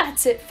me.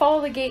 That's it.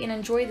 Follow the gate and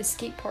enjoy the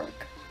skate park.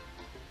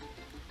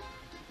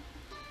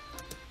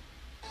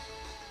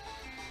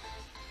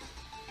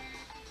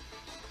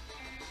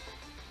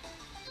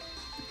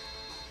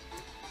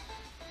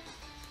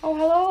 Oh,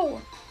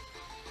 hello.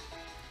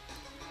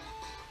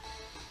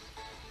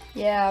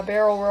 Yeah,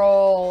 barrel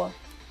roll.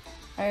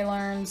 I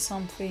learned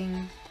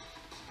something.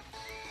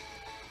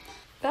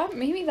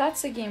 Maybe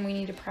that's a game we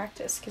need to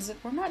practice, because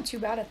we're not too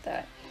bad at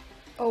that.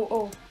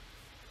 Oh.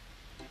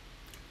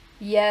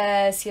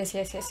 Yes.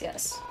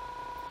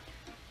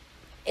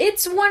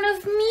 It's one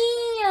of me!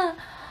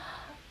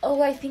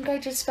 Oh, I think I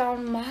just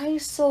found my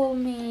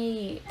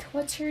soulmate.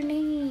 What's your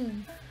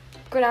name?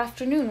 Good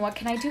afternoon. What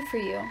can I do for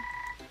you?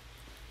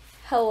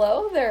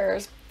 Hello there,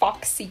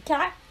 Foxy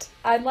Cat.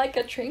 I'd like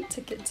a train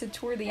ticket to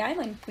tour the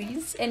island,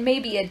 please. And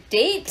maybe a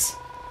date?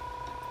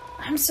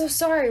 I'm so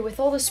sorry. With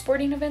all the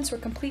sporting events, we're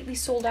completely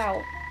sold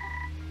out.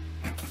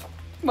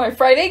 My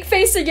fried egg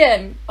face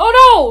again. Oh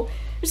no!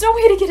 There's no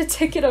way to get a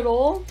ticket at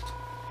all.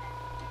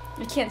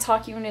 I can't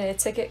talk you into a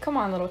ticket. Come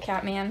on, little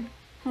cat man.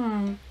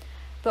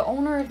 The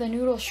owner of the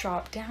noodle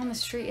shop down the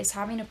street is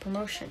having a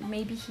promotion.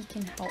 Maybe he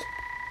can help.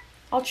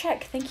 I'll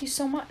check. Thank you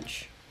so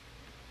much.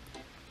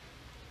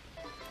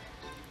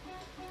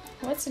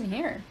 What's in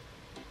here?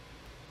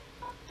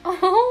 Oh,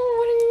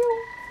 what are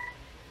you?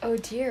 Oh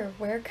dear,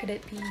 where could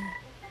it be?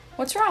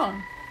 What's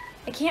wrong?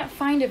 I can't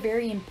find a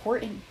very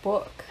important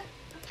book.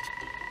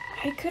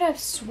 I could have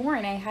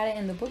sworn I had it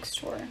in the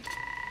bookstore.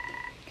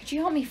 Could you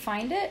help me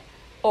find it?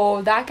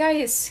 Oh, that guy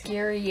is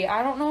scary.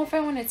 I don't know if I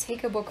want to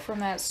take a book from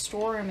that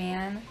store,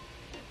 man.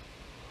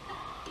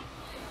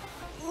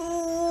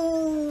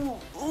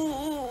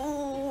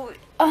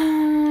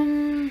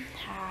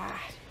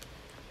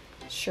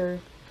 Sure.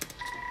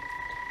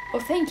 Oh,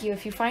 thank you.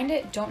 If you find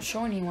it, don't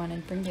show anyone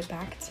and bring it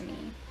back to me.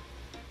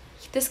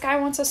 This guy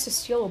wants us to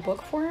steal a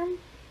book for him?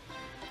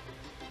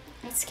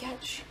 Let's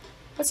sketch.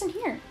 What's in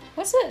here?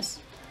 What's this?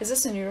 Is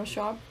this a noodle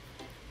shop?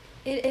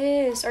 It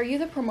is. Are you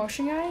the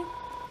promotion guy?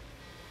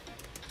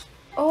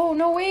 Oh,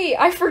 no, wait.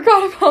 I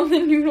forgot about the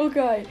noodle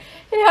guy.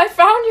 Hey, I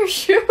found your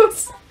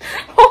shoes.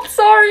 Oh,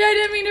 sorry. I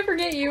didn't mean to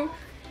forget you.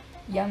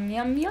 Yum,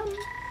 yum, yum.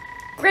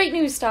 Great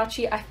news,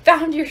 Tachi. I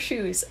found your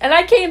shoes. And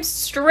I came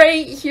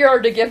straight here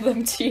to give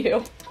them to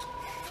you.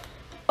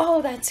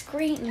 Oh, that's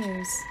great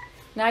news.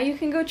 Now you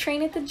can go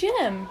train at the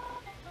gym.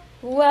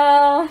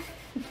 Well,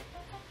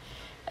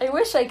 I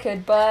wish I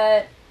could,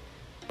 but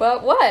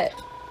what?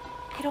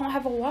 I don't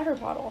have a water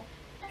bottle.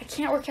 I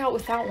can't work out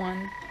without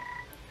one.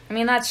 I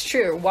mean, that's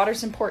true.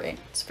 Water's important.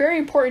 It's very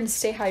important to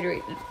stay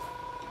hydrated.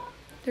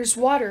 There's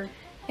water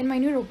in my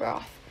noodle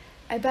broth.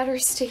 I better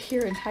stay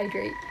here and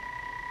hydrate.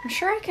 I'm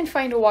sure I can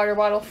find a water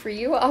bottle for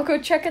you. I'll go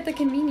check at the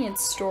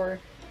convenience store.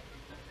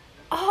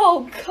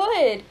 Oh,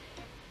 good.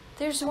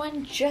 There's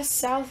one just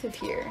south of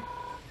here.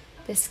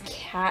 This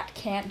cat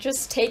can't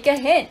just take a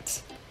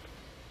hint.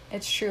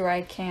 It's true,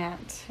 I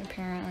can't,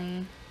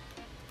 apparently.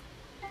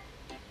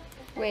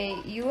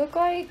 Wait, you look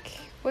like...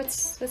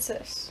 What's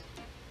this?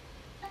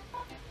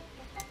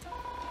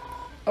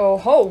 Oh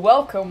ho,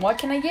 welcome. What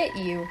can I get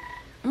you?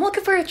 I'm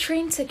looking for a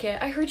train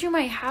ticket. I heard you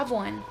might have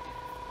one.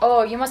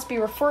 Oh, you must be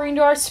referring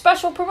to our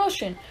special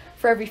promotion.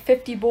 For every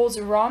 50 bowls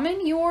of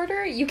ramen you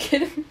order, you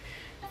get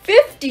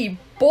 50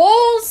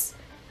 bowls?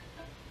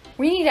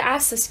 We need to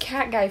ask this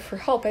cat guy for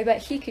help. I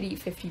bet he could eat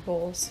 50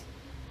 bowls.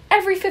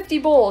 Every 50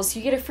 bowls,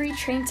 you get a free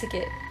train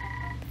ticket.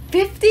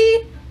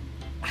 50?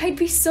 I'd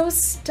be so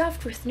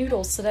stuffed with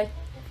noodles that I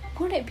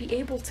wouldn't be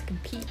able to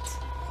compete.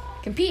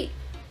 Compete?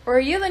 Or are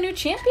you the new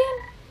champion?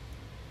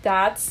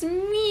 That's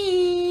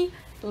me,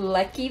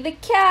 Lucky the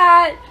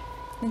cat.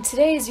 And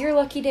today is your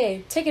lucky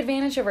day. Take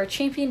advantage of our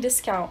champion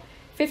discount.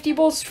 50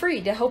 bowls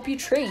free to help you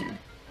train.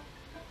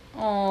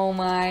 Oh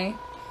my.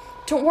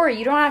 Don't worry,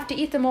 you don't have to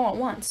eat them all at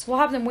once. We'll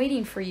have them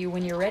waiting for you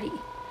when you're ready.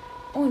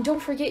 Oh, and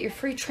don't forget your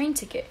free train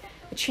ticket.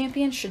 The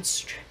champion should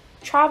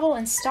travel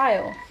in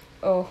style.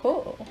 Oh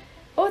ho.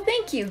 Oh,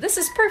 thank you. This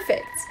is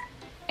perfect.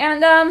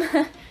 And,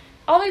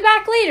 I'll be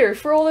back later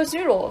for all those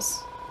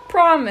noodles.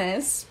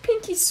 Promise.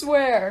 Pinky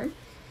swear.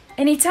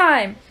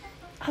 Anytime.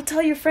 I'll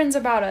tell your friends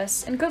about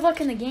us, and good luck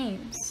in the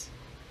games.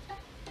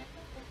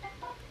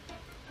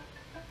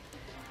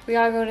 We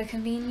gotta go to the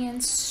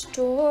convenience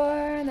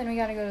store, then we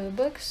gotta go to the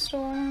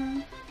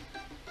bookstore.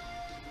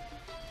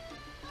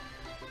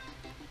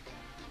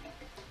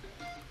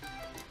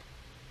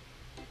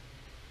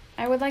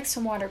 would like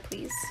some water,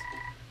 please.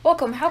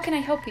 Welcome, how can I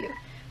help you?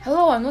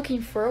 Hello, I'm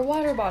looking for a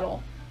water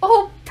bottle.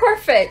 Oh,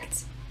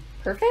 perfect!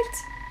 Perfect?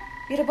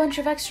 We had a bunch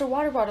of extra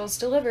water bottles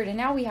delivered and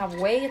now we have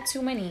way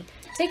too many.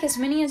 Take as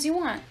many as you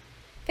want.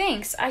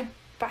 Thanks, I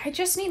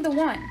just need the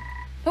one.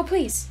 Oh,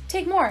 please,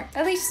 take more,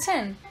 at least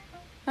 10.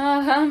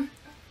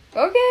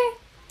 Okay,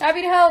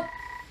 happy to help.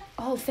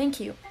 Oh,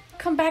 thank you.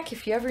 Come back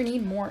if you ever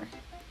need more.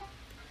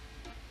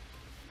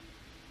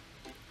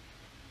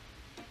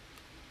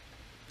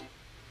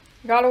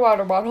 Got a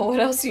water bottle, what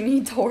else you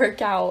need to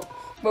work out?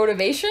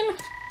 Motivation?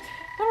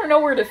 I don't know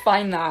where to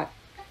find that.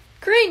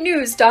 Great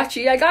news,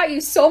 Dachi, I got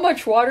you so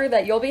much water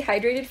that you'll be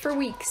hydrated for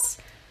weeks.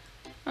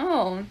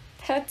 Oh,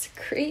 that's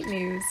great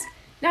news.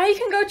 Now you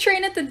can go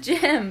train at the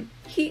gym.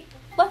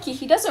 Lucky,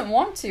 he doesn't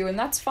want to, and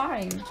that's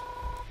fine.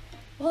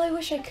 Well, I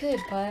wish I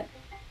could,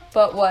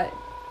 but what?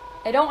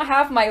 I don't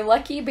have my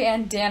lucky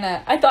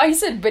bandana. I thought you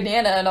said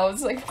banana, and I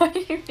was like, why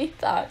do you need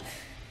that?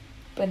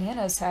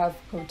 Bananas have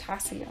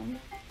potassium.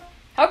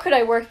 How could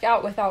I work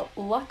out without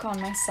luck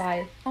on my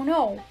side? Oh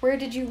no, where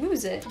did you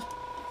lose it?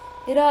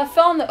 It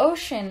fell in the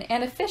ocean,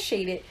 and a fish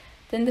ate it.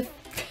 Then the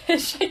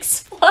fish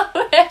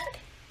exploded.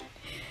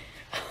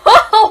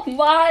 Oh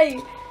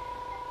my!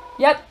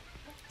 Yep.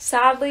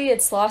 Sadly,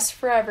 it's lost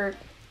forever.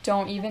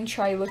 Don't even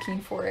try looking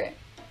for it.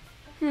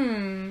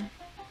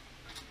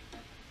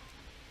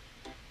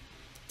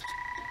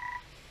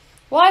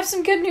 Well, I have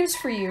some good news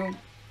for you.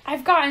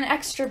 I've got an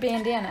extra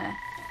bandana.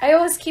 I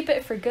always keep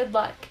it for good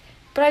luck,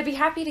 but I'd be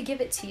happy to give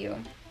it to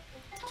you.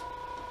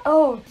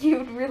 Oh,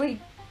 you'd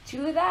really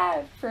do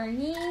that for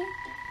me?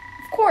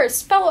 Of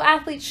course, fellow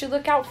athletes should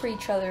look out for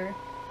each other.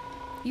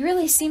 You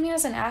really see me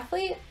as an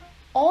athlete?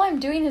 All I'm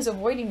doing is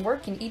avoiding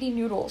work and eating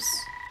noodles.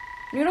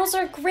 Noodles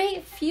are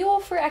great fuel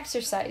for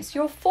exercise.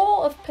 You're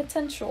full of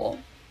potential.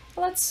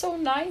 Well, that's so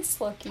nice,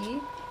 Lucky.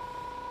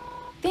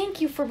 Thank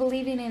you for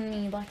believing in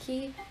me,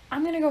 Lucky.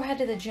 I'm gonna go head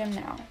to the gym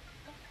now.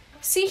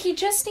 See, he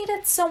just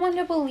needed someone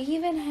to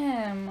believe in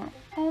him.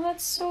 Oh,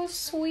 that's so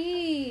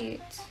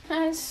sweet.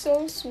 That's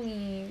so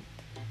sweet.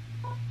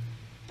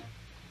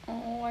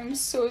 Oh, I'm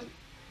so...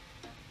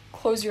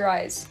 Close your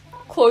eyes.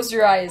 Close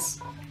your eyes.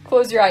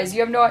 Close your eyes.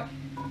 You have no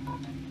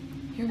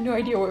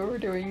idea what we're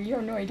doing. You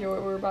have no idea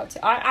what we're about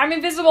to... I'm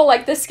invisible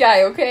like this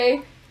guy,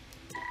 okay?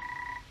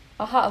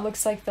 Aha, it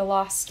looks like the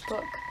lost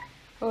book.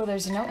 Oh,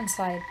 there's a note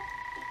inside.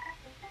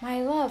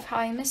 My love, how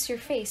I miss your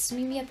face.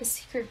 Meet me at the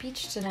secret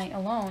beach tonight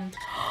alone.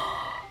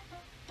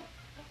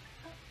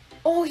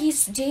 Oh,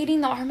 he's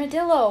dating the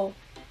armadillo.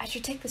 I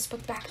should take this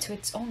book back to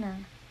its owner.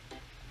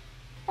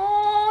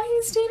 Oh,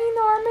 he's dating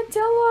the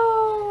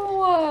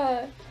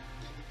armadillo.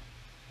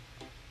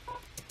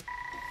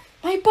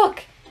 My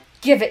book!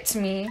 Give it to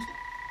me.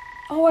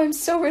 Oh, I'm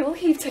so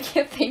relieved. I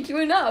can't thank you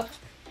enough.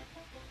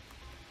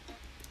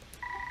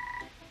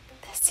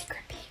 The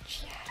secret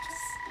beach, yes.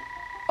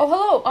 Oh,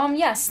 hello.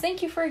 Yes,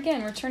 thank you for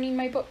again returning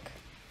my book.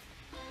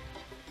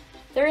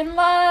 They're in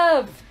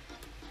love.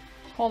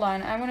 Hold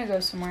on, I want to go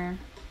somewhere.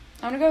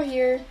 I want to go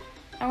here.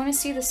 I want to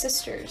see the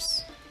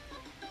sisters.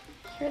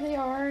 Here they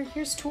are.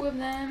 Here's two of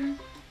them.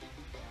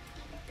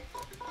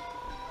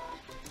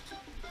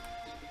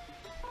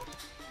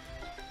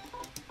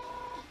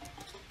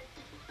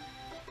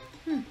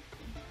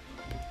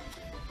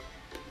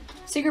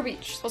 Secret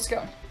Beach, let's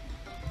go.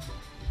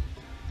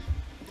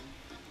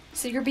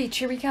 Secret Beach,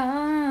 here we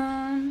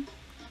come.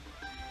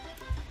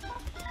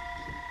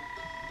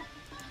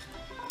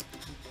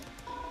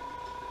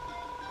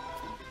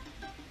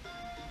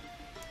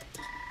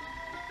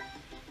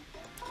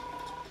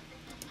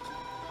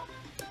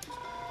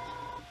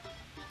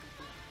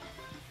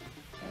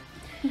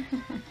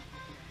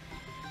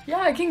 Yeah,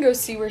 I can go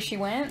see where she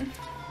went.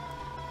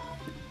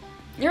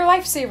 You're a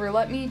lifesaver,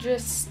 let me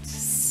just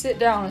sit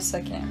down a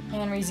second.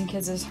 Man, raising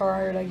kids is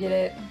hard, I get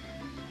it.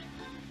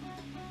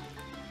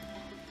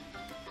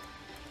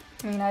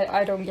 I mean,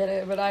 I don't get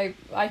it, but I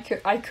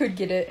could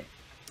get it.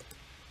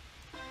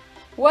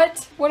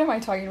 What? What am I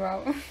talking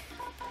about?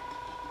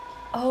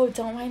 Oh,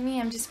 don't mind me,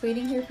 I'm just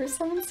waiting here for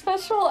someone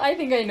special. I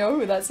think I know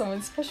who that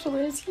someone special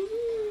is.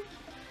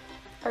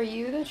 Are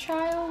you the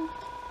child?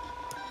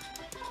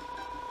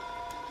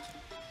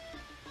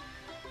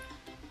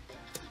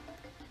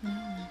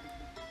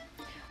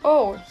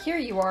 Oh, here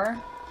you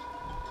are.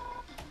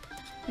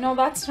 No,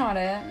 that's not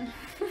it.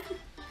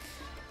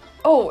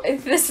 Oh,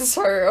 this is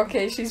her.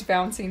 Okay, she's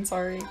bouncing,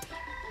 sorry.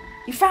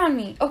 You found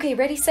me. Okay,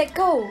 ready, set,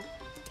 go.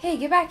 Hey,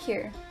 get back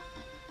here.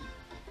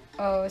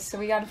 Oh, so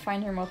we gotta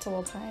find her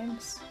multiple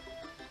times.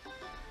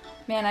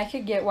 Man, I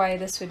could get why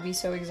this would be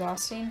so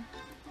exhausting.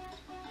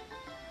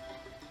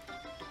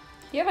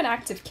 You have an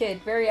active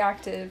kid, very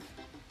active.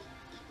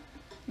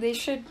 They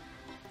should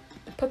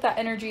put that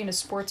energy into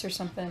sports or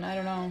something, I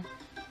don't know.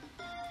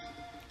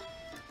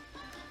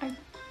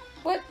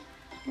 What?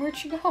 Where'd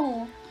she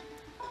go?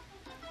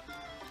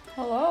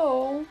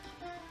 Hello?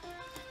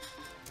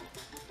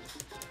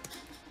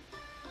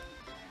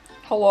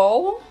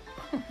 Hello?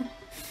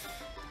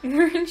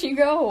 Where'd you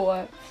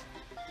go?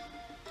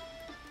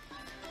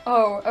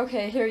 Oh,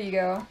 okay, here you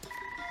go.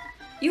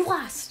 You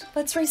lost!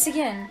 Let's race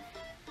again.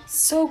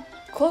 So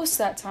close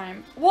that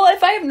time. Well,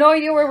 if I have no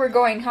idea where we're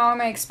going, how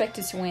am I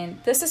expected to win?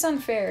 This is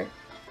unfair.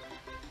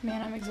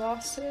 Man, I'm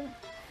exhausted.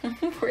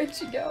 Where'd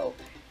she go?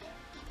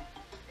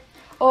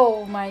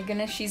 Oh my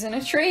goodness, she's in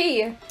a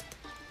tree!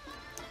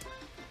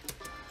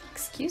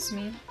 Excuse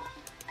me.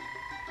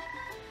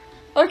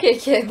 Okay,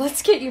 kid,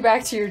 let's get you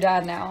back to your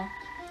dad now.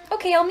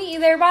 Okay, I'll meet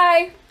you there,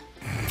 bye!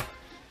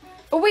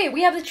 Oh wait,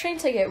 we have the train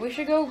ticket. We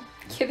should go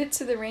give it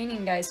to the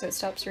raining guy so it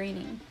stops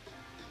raining.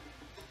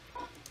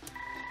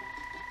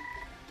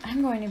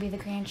 I'm going to be the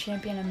grand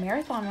champion of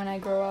marathon when I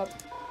grow up.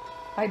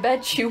 I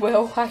bet you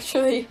will,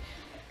 actually.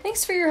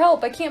 Thanks for your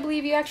help. I can't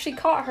believe you actually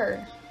caught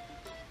her.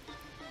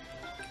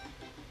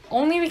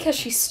 Only because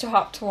she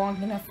stopped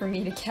long enough for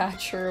me to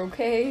catch her,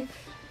 okay?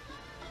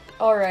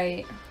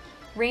 Alright.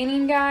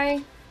 Raining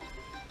guy.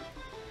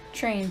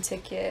 Train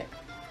ticket.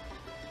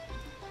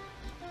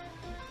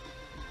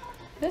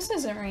 This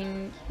isn't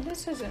raining.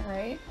 This isn't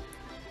right.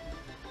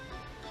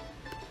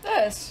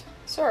 This.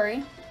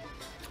 Sorry.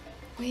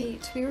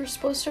 Wait, we were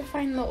supposed to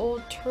find the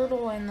old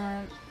turtle in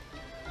the...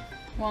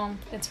 Well,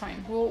 it's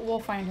fine. We'll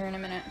find her in a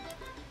minute.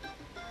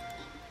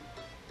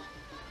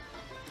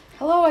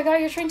 Hello, I got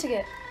your train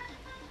ticket.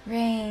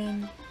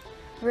 Rain.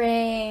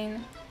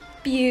 Rain.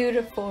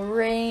 Beautiful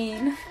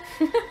rain.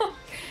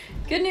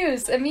 Good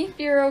news,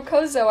 Amifiro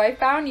Kozo, I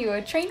found you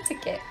a train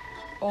ticket.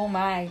 Oh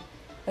my,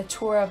 a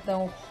tour of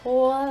the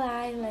whole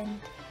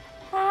island.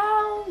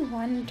 How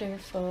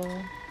wonderful.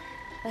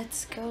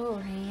 Let's go,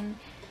 Rain.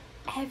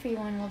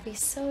 Everyone will be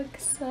so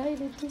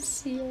excited to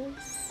see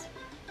us.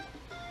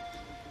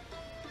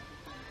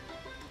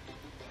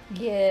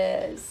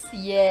 Yes,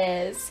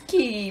 yes,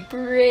 keep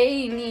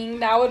raining.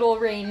 Now it'll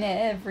rain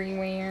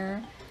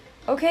everywhere.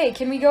 Okay,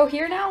 can we go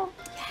here now?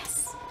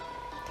 Yes.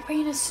 The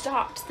rain has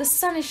stopped. The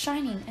sun is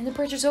shining and the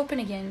bridge is open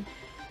again.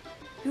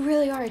 You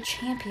really are a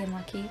champion,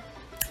 Lucky.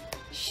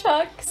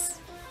 Shucks.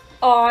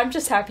 Aw, I'm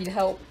just happy to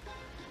help.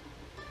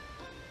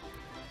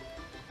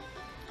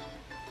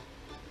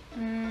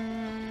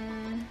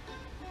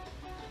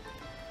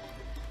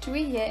 Do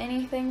we get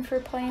anything for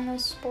playing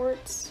those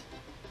sports?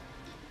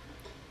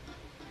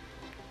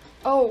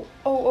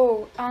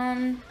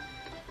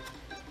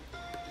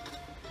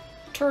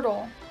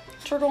 Turtle.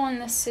 Turtle in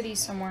this city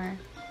somewhere.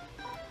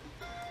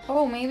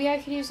 Oh, maybe I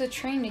could use the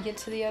train to get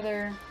to the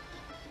other...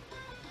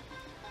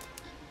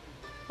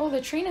 Oh,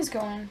 the train is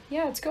going.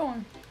 Yeah, it's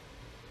going.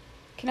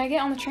 Can I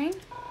get on the train?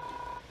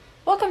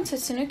 Welcome to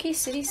Tanuki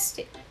City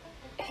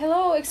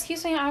Hello,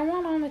 excuse me, I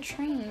want on the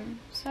train.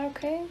 Is that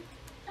okay?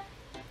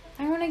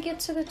 I want to get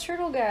to the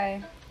turtle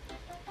guy.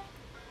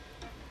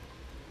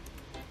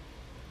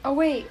 Oh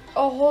wait,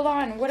 oh hold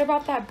on, what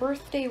about that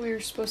birthday we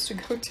were supposed to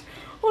go to?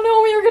 Oh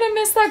no, we were gonna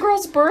miss that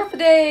girl's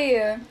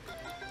birthday!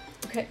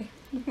 Okay,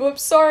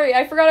 whoops, sorry,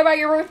 I forgot about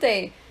your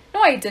birthday.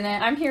 No I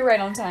didn't, I'm here right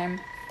on time.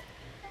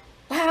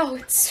 Wow,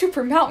 it's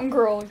Super Mountain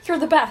Girl, you're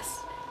the best.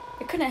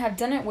 I couldn't have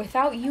done it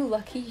without you,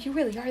 Lucky, you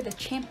really are the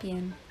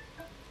champion.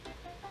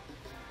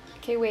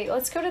 Okay wait,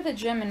 let's go to the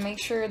gym and make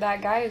sure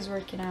that guy is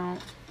working out.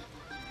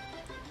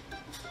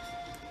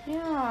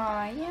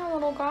 Yeah,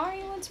 little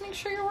guy, let's make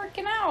sure you're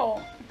working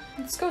out.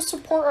 Let's go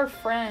support our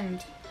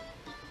friend.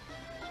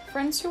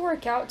 Friends who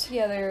work out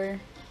together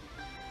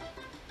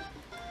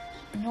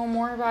know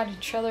more about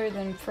each other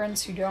than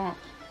friends who don't.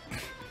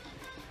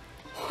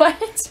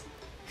 What?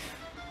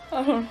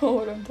 I don't know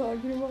what I'm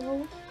talking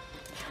about.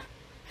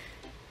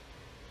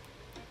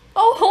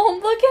 Oh,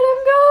 look at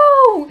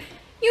him go!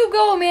 You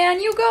go, man,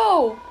 you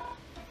go!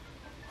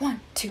 1,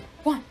 2,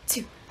 1,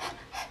 2.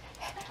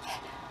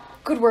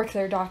 Good work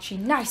there, Dachi.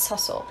 Nice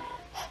hustle.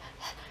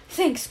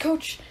 Thanks,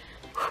 coach.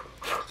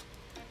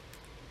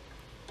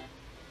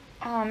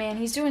 Oh man,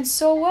 he's doing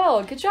so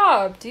well. Good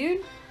job,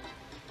 dude.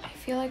 I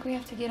feel like we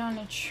have to get on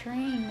a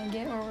train to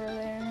get over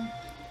there.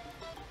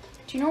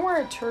 Do you know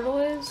where a turtle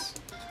is?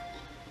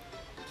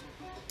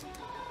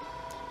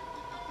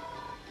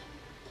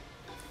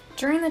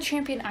 During the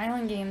Champion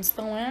Island Games,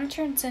 the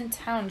lanterns in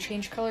town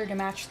change color to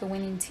match the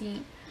winning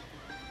team.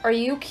 Are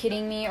you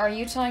kidding me? Are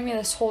you telling me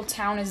this whole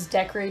town is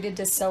decorated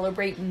to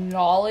celebrate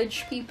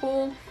knowledge,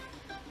 people?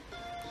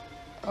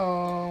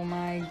 Oh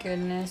my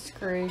goodness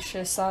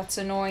gracious, that's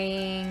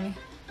annoying.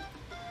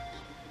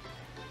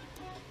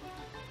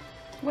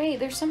 Wait,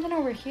 there's something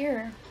over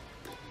here.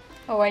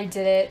 Oh, I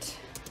did it.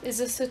 Is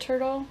this the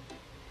turtle?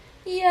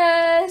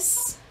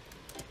 Yes!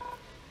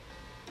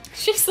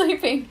 She's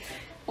sleeping.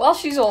 Well,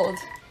 she's old.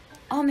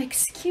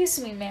 Excuse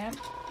me, ma'am.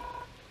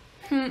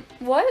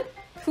 What?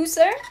 Who's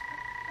there?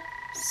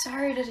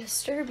 Sorry to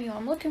disturb you.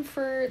 I'm looking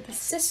for the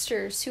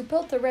sisters who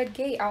built the red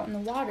gate out in the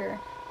water.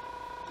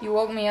 You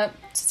woke me up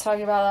to talk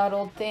about that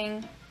old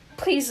thing.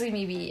 Please leave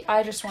me be.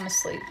 I just want to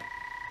sleep.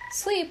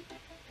 Sleep?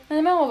 In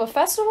the middle of a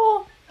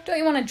festival? Don't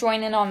you want to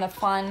join in on the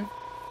fun?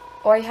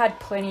 Oh, I had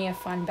plenty of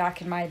fun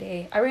back in my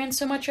day. I ran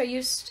so much I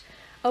used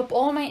up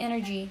all my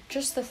energy.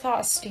 Just the thought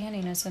of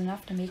standing is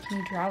enough to make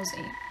me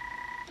drowsy.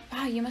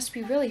 Wow, you must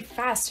be really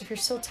fast if you're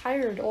so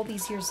tired all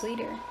these years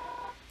later.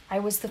 I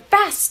was the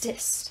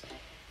fastest!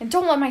 And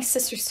don't let my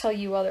sisters tell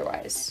you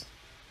otherwise.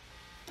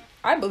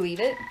 I believe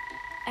it.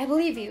 I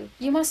believe you.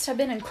 You must have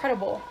been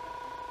incredible.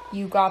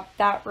 You got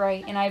that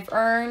right, and I've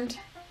earned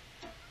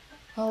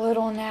a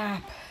little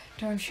nap,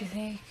 don't you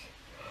think?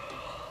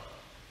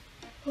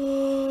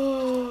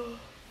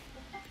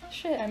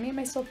 Shit, I made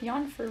myself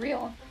yawn for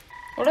real.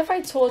 What if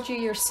I told you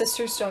your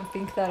sisters don't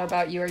think that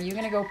about you? Are you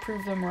gonna go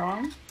prove them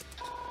wrong?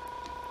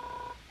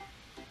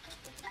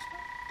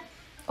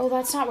 Oh,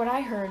 that's not what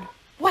I heard.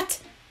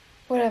 What?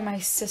 What have my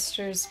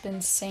sisters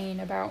been saying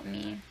about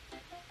me?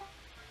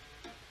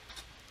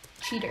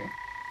 Cheater.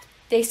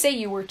 They say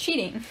you were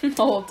cheating the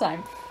whole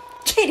time.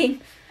 Cheating!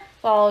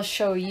 Well, I'll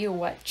show you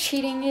what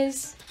cheating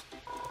is.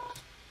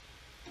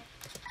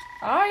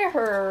 I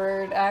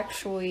heard,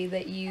 actually,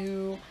 that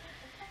you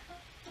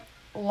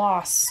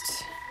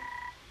lost.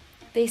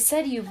 They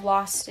said you've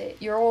lost it.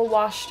 You're all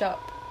washed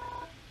up.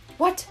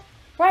 What?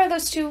 Why are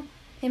those two?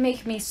 They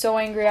make me so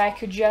angry I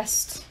could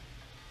just...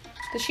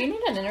 Does she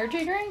need an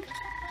energy drink?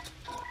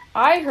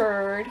 I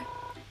heard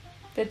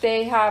that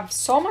they have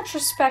so much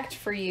respect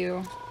for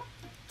you.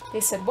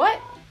 They said,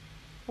 what?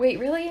 Wait,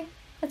 really?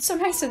 That's so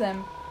nice of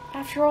them.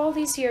 After all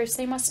these years,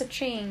 they must have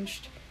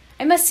changed.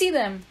 I must see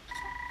them.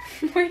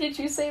 Where did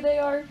you say they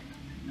are?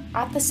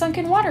 At the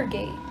sunken water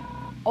gate.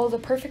 Oh, the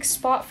perfect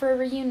spot for a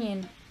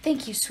reunion.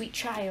 Thank you, sweet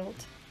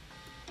child.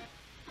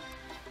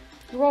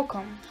 You're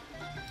welcome.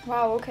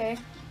 Wow, okay.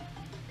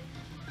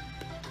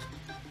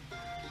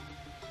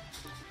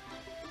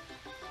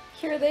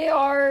 Here they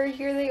are.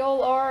 Here they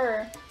all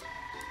are.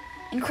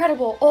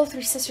 Incredible. All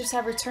three sisters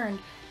have returned.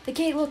 The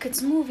gate, look,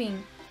 it's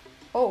moving.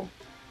 Oh.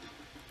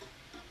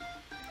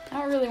 I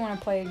don't really want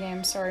to play a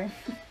game, sorry.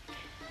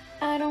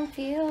 I don't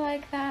feel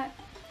like that.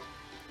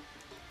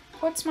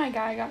 What's my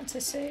guy got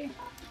to say?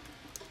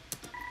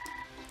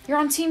 You're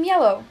on Team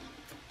Yellow.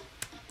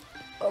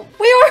 Oh,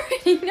 we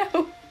already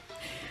know.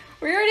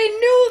 We already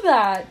knew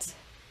that.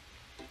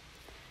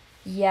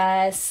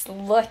 Yes,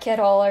 look at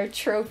all our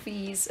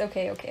trophies.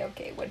 Okay.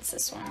 What's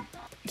this one?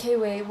 Okay,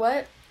 wait,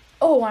 what?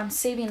 Oh, I'm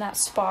saving that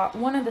spot.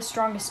 One of the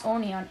strongest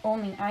Oni on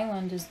Oni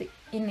Island is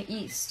in the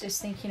east is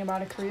thinking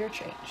about a career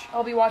change.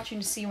 I'll be watching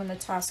to see when the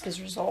task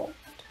is resolved.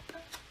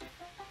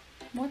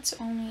 What's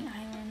Oni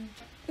Island?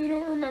 I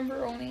don't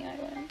remember Oni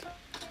Island.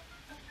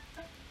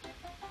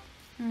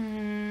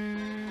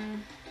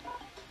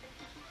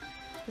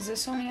 Is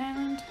this Oni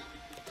Island?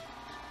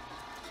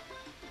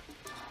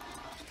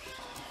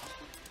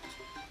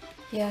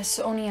 Yes,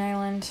 Oni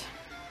Island.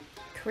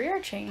 Career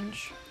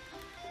change?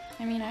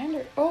 I mean,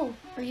 oh,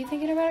 are you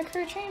thinking about a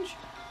career change?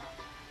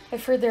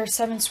 I've heard there are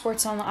 7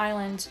 sports on the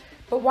island,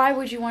 but why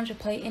would you want to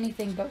play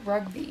anything but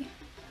rugby?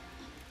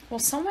 Well,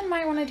 someone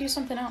might want to do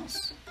something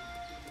else.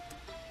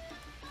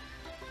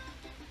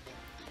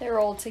 They're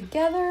all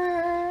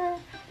together.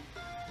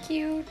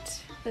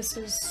 Cute. This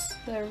is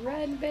the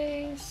red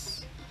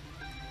base.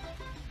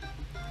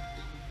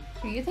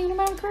 Are you thinking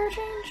about a career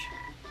change?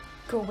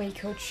 Go away,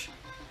 coach.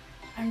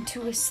 I'm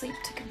too asleep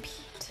to compete.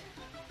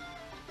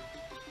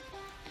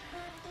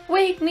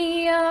 Wake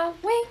me up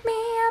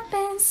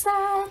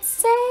inside,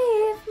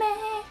 save me.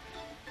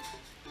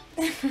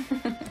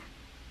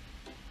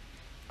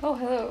 Oh,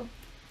 hello.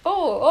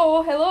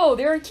 Oh, hello.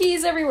 There are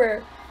keys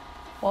everywhere.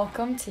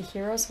 Welcome to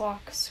Heroes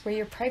Walks, where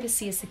your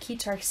privacy is the key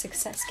to our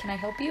success. Can I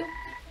help you?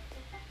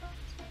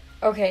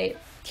 Okay,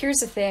 here's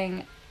the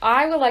thing.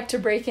 I would like to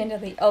break into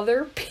the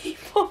other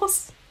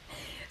people's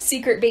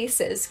secret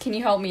bases. Can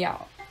you help me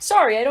out?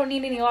 Sorry, I don't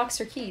need any locks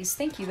or keys.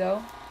 Thank you,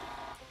 though.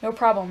 No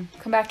problem.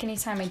 Come back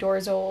anytime. My door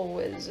is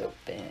always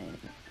open.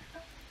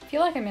 I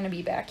feel like I'm gonna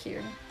be back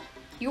here.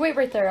 You wait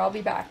right there. I'll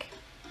be back.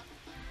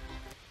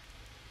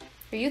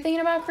 Are you thinking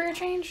about career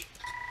change?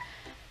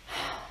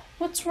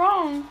 What's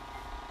wrong?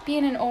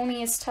 Being an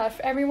Oni is tough.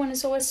 Everyone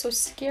is always so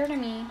scared of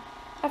me.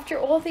 After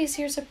all these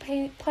years of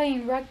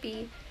playing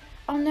rugby,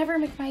 I'll never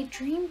make my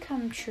dream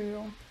come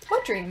true.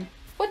 What dream?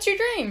 What's your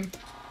dream?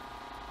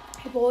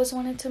 I've always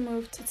wanted to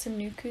move to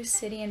Tanuku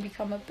City and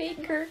become a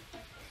baker.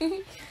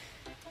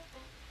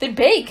 Then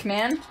bake,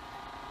 man.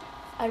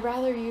 I'd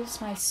rather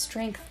use my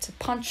strength to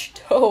punch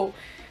dough.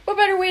 What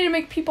better way to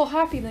make people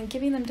happy than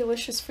giving them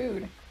delicious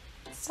food?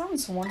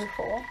 Sounds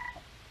wonderful.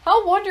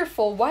 How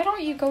wonderful. Why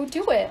don't you go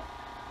do it?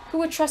 Who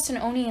would trust an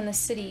Oni in the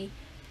city?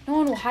 No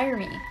one will hire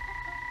me.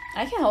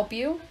 I can help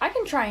you. I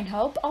can try and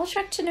help. I'll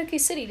check Tanuki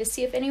City to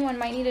see if anyone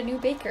might need a new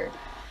baker.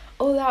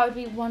 Oh, that would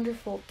be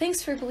wonderful.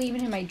 Thanks for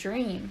believing in my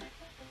dream.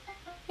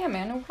 Yeah,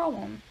 man, no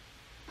problem.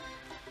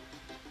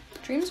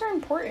 Dreams are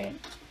important.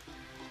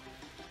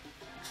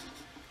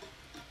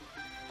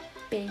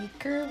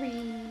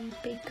 Bakery.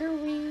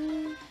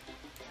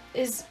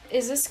 Is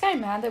this guy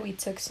mad that we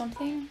took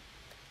something?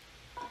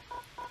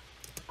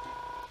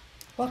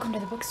 Welcome to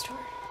the bookstore.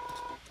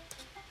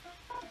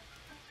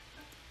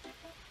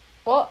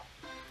 Well,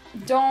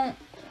 don't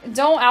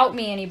out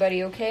me,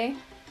 anybody, okay?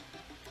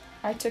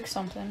 I took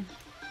something.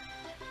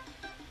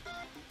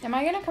 Am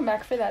I gonna come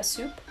back for that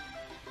soup?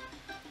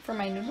 For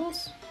my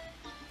noodles?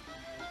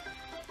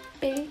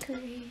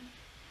 Bakery.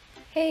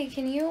 Hey,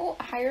 can you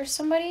hire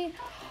somebody?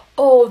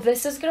 Oh,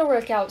 this is gonna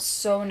work out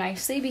so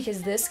nicely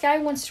because this guy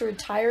wants to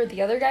retire,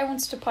 the other guy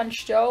wants to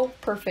punch Joe.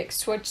 Perfect,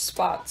 switch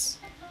spots.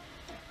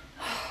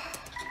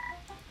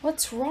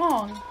 What's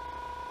wrong?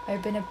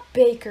 I've been a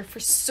baker for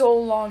so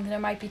long that it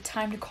might be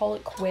time to call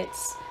it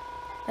quits.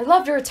 I'd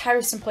love to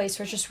retire someplace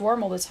where it's just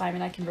warm all the time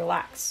and I can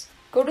relax.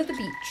 Go to the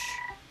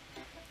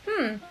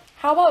beach.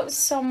 How about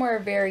somewhere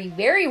very,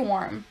 very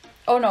warm?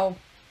 Oh no,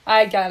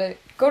 I got it.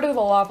 Go to the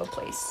lava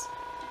place.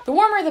 The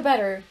warmer the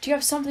better. Do you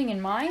have something in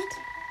mind?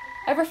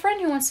 I have a friend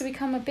who wants to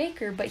become a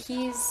baker, but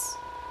he's...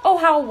 Oh,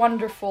 how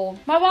wonderful.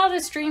 My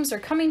wildest dreams are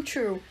coming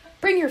true.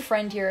 Bring your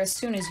friend here as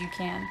soon as you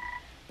can.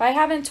 But I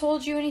haven't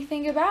told you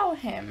anything about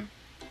him.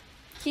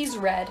 He's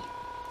red.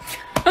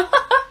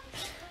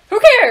 Who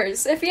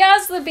cares? If he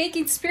has the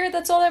baking spirit,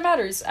 that's all that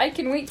matters. I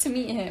can wait to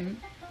meet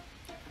him.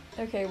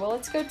 Okay, well,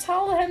 let's go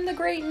tell him the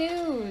great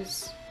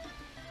news.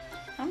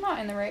 I'm not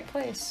in the right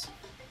place.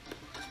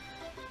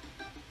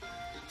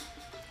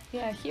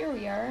 Yeah, here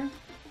we are.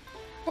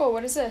 Whoa,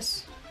 what is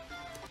this?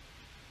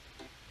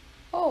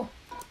 Oh.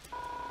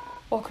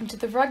 Welcome to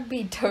the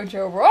rugby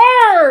dojo.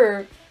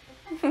 Roar!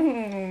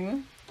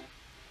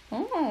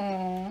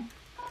 Oh.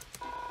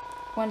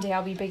 One day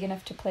I'll be big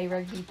enough to play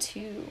rugby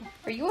too.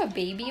 Are you a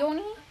baby,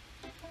 Oni?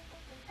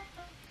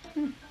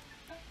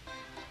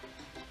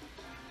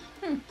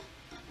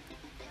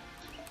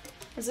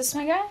 Is this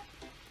my guy?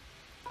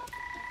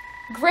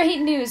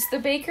 Great news! The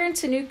baker in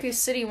Tanuku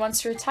City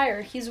wants to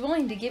retire. He's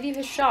willing to give you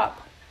his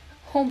shop.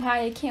 Oh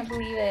my, I can't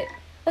believe it.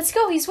 Let's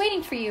go, he's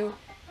waiting for you.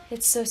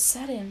 It's so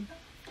sudden.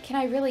 Can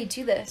I really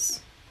do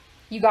this?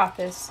 You got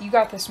this. You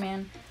got this,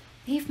 man.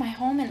 Leave my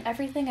home and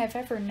everything I've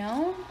ever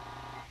known?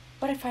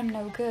 What if I'm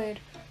no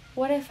good?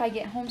 What if I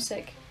get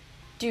homesick?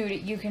 Dude,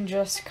 you can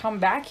just come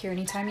back here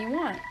anytime you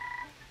want.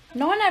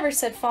 No one ever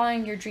said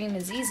following your dream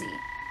is easy.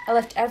 I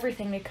left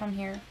everything to come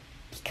here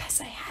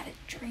because I had a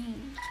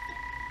dream.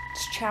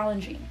 It's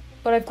challenging,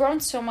 but I've grown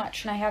so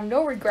much and I have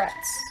no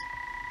regrets.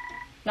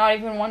 Not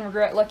even one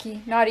regret,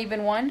 Lucky. Not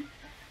even one.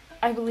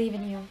 I believe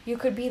in you. You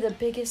could be the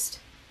biggest...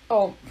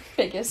 Oh,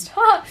 biggest.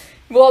 Huh.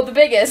 Well, the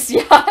biggest,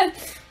 yeah.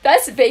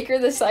 Best baker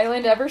this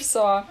island ever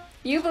saw.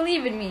 You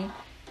believe in me.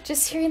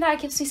 Just hearing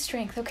that gives me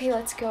strength. Okay,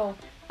 let's go.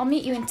 I'll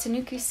meet you in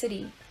Tanuku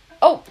City.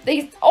 Oh,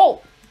 they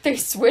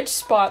switched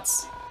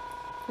spots.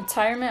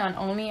 Retirement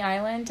on Oni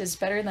Island is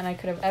better than I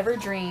could have ever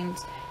dreamed.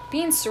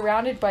 Being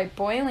surrounded by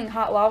boiling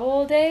hot lava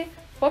all day,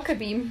 what could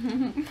be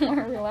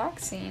more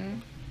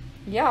relaxing?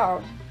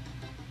 Yeah,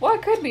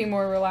 what could be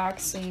more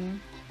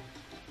relaxing?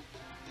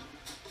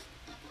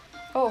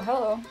 Oh,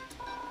 hello.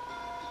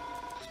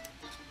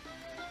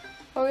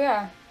 Oh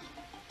yeah,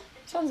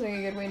 sounds like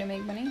a good way to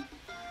make money.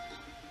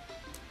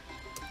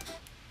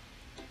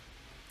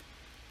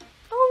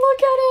 Oh,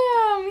 look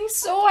at him! He's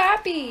so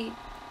happy!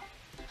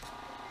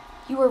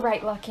 You were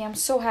right, Lucky. I'm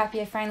so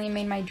happy I finally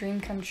made my dream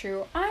come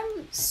true.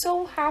 I'm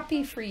so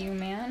happy for you,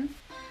 man.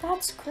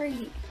 That's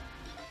great.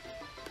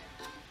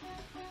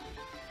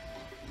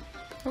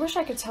 I wish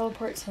I could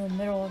teleport to the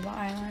middle of the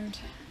island.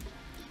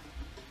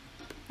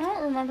 I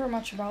don't remember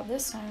much about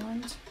this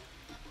island.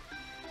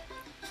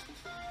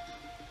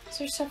 Is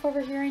there stuff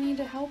over here I need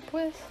to help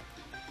with?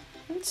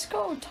 Let's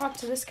go talk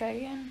to this guy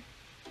again.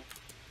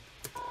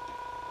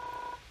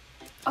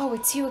 Oh,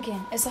 it's you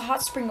again. Is the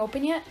hot spring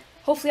open yet?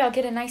 Hopefully I'll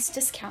get a nice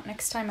discount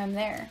next time I'm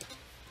there.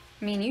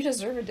 I mean, you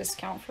deserve a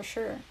discount for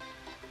sure.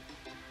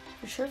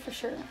 For sure, for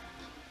sure.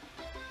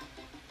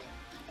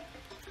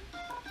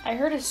 I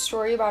heard a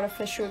story about a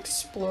fish who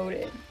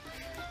exploded.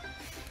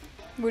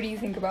 What do you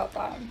think about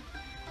that?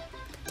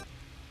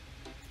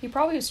 He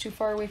probably was too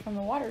far away from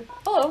the water.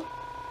 Hello.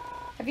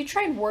 Have you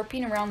tried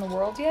warping around the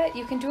world yet?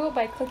 You can do it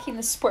by clicking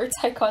the sports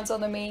icons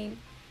on the main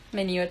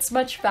menu. It's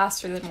much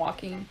faster than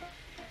walking.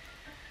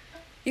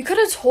 You could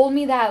have told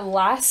me that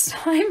last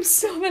time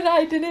so that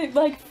I didn't,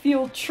 like,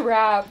 feel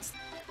trapped.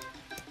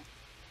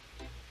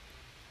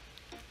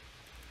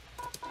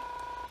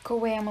 Go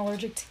away, I'm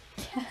allergic to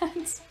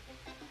cats.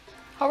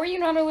 How are you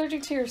not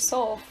allergic to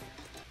yourself?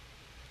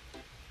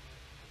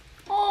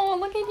 Oh,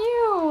 look at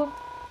you!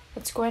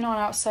 What's going on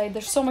outside?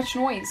 There's so much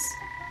noise.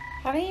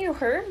 Haven't you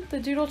heard? The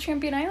Doodle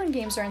Champion Island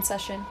Games are in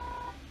session.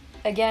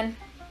 Again,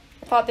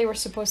 I thought they were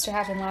supposed to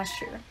happen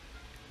last year.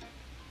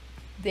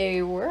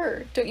 They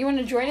were. Don't you want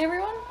to join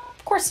everyone?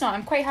 Of course not.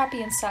 I'm quite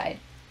happy inside.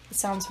 It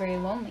sounds very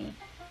lonely.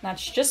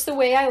 That's just the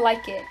way I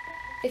like it.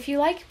 If you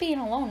like being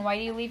alone, why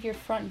do you leave your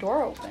front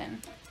door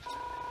open?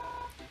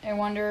 I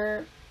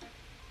wonder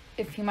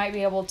if you might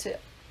be able to...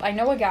 I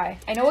know a guy.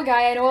 I know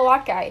a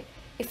lock guy.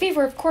 A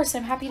favor, of course.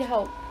 I'm happy to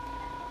help.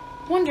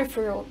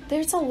 Wonderful.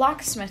 There's a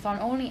locksmith on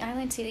Oni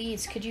Island to the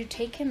east. Could you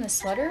take him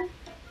this letter?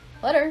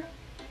 Letter?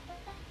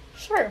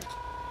 Sure.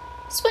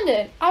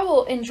 Splendid. I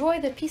will enjoy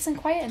the peace and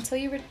quiet until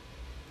you...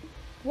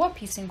 What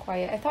peace and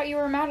quiet? I thought you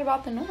were mad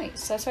about the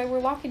noise. That's why we're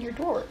locking your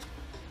door.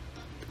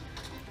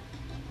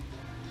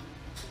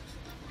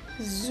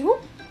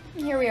 Zoop.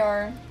 Here we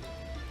are.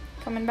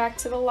 Coming back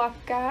to the lock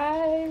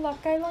guy.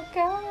 Lock guy, lock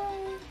guy.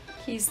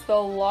 He's the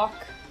lock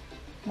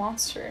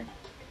monster.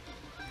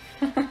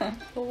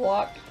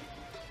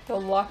 The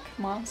lock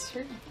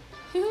monster.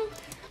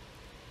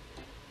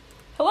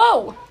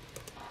 Hello!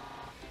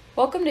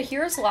 Welcome to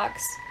Hero's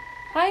Locks.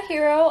 Hi,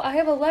 Hero. I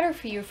have a letter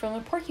for you from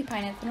the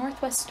porcupine at the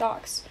Northwest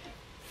Docks.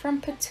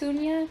 From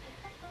Petunia.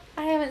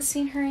 I haven't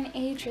seen her in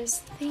ages.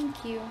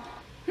 Thank you.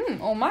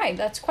 Oh my,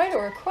 that's quite a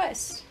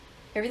request.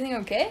 Everything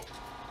okay?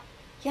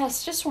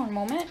 Yes, just one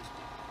moment.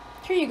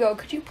 Here you go.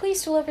 Could you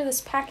please deliver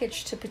this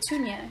package to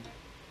Petunia?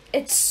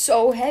 It's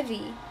so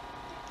heavy.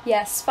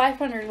 Yes,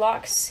 500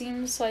 locks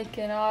seems like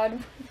an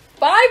odd...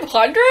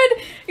 500?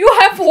 You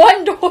have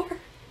one door!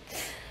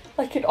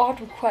 Like an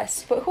odd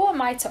request, but who am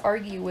I to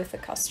argue with a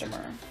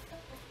customer?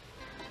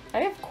 I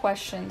have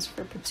questions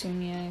for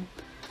Petunia.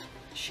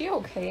 Is she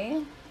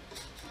okay?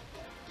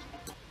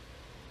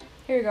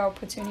 Here you go,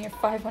 Petunia,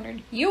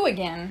 500. You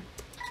again!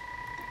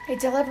 I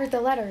delivered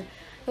the letter.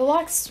 The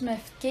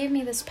locksmith gave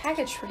me this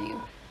package for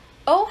you.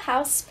 Oh,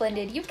 how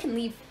splendid. You can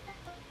leave.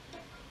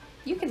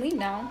 You can leave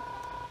now.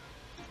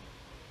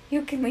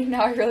 You can leave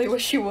now. I really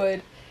wish you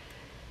would.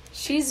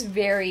 She's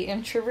very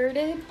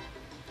introverted.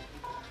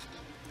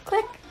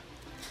 Click.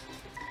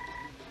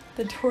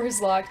 The door's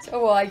locked.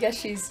 Oh, well, I guess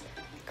she's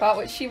got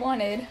what she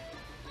wanted.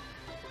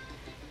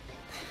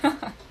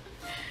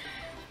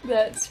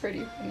 That's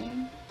pretty funny.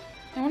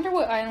 I wonder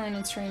what island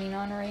it's raining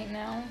on right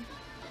now.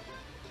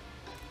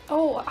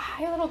 Oh,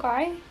 hi, little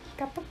guy.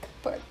 Kappa,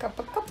 kappa,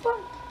 kappa, kappa.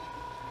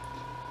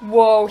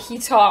 Whoa, he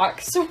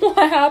talks. What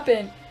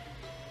happened?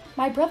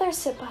 My brother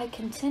sit by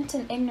content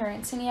and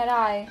ignorance, and yet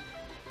I,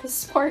 the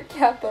smart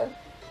Kappa,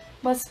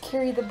 must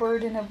carry the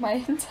burden of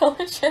my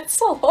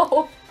intelligence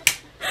alone.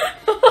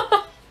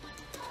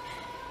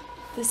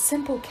 The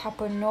simple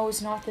Kappa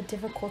knows not the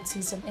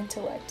difficulties of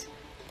intellect,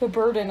 the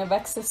burden of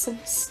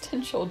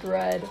existential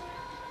dread.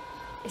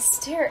 I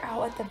stare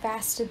out at the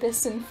vast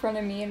abyss in front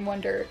of me and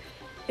wonder,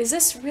 is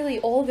this really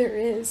all there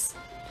is?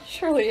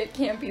 Surely it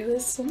can't be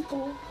this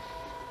simple.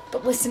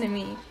 But listen to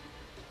me.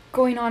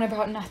 Going on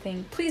about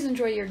nothing. Please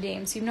enjoy your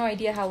games. You have no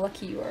idea how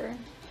lucky you are.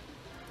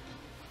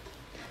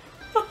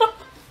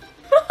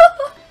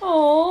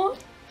 Oh,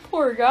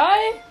 poor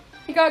guy.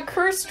 He got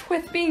cursed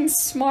with being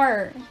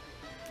smart.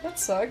 That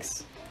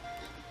sucks.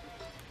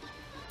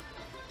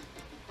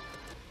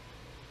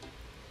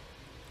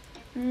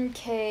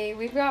 Okay,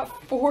 we've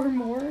got 4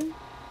 more.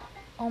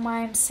 Oh my,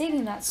 I'm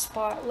saving that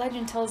spot.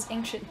 Legend tells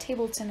ancient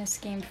table tennis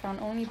game found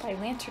only by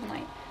lantern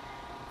light.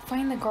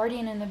 Find the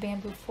guardian in the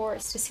bamboo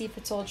forest to see if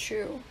it's all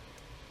true.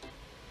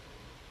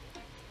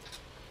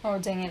 Oh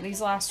dang it,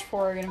 these last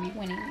 4 are gonna be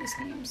winning these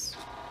games.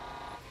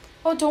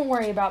 Oh, don't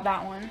worry about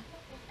that one.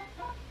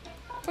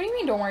 What do you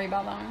mean don't worry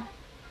about that one?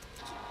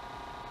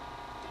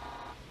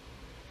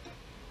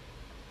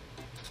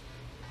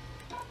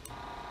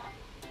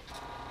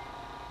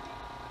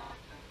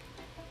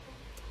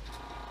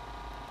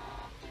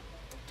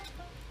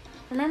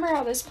 Remember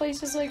how this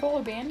place is like all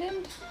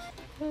abandoned?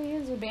 It really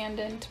is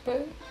abandoned,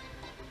 but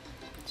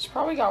it's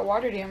probably got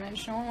water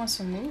damage. No one wants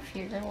to move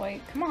here.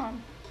 Like, come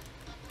on.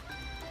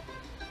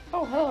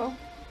 Oh, hello.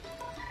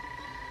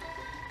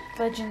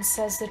 Legend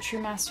says the true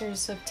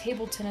masters of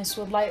table tennis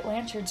would light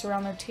lanterns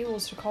around their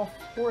tables to call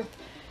forth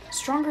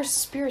stronger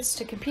spirits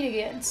to compete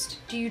against.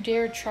 Do you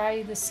dare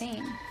try the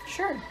same?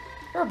 Sure.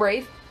 You're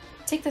brave.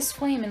 Take this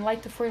flame and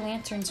light the 4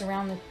 lanterns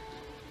around the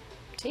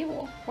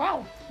table.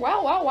 Wow.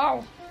 Wow, wow,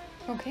 wow.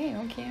 Okay.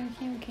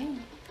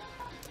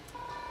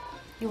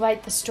 You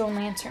light the stone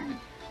lantern.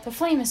 The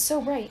flame is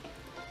so bright.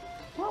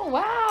 Oh,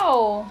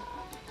 wow.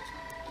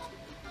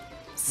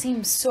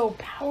 Seems so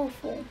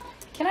powerful.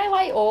 Can I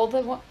light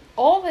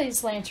all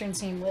these lanterns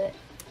seem lit?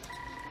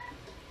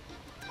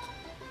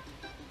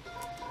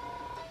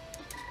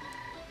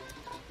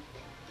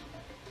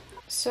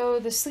 So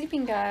the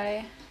sleeping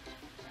guy.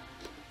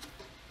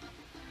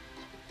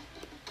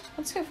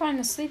 Let's go find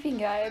the sleeping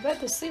guy. I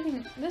bet the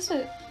sleeping this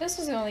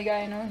is the only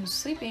guy I know who's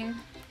sleeping.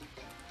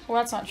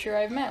 Well, that's not true.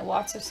 I've met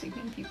lots of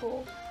sleeping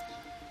people.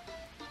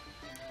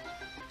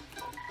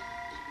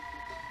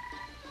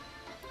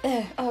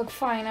 Ugh,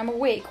 fine, I'm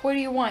awake. What do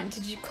you want?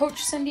 Did your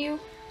coach send you?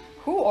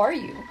 Who are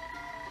you?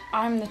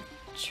 I'm the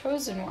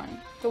chosen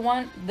one. The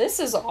one- This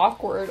is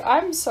awkward.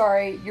 I'm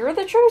sorry. You're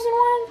the chosen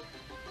one?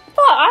 I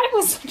thought I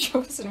was the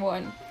chosen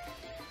one.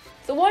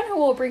 The one who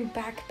will bring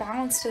back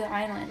balance to the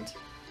island.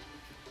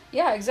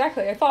 Yeah,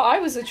 exactly. I thought I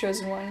was the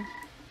chosen one.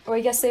 Oh, I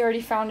guess they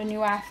already found a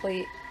new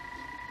athlete.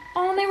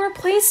 Oh, and they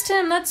replaced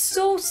him! That's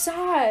so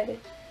sad!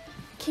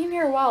 I came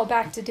here a while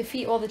back to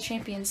defeat all the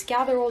champions,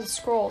 gather all the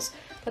scrolls,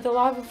 but the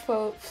lava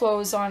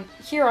flows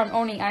here on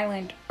Oni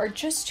Island are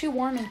just too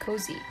warm and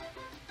cozy.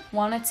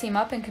 Wanna team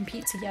up and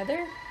compete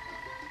together?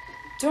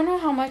 Don't know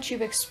how much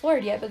you've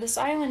explored yet, but this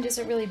island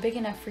isn't really big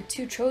enough for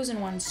 2 chosen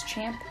ones,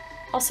 champ.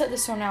 I'll set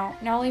this one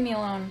out. Now leave me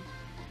alone.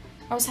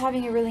 I was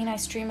having a really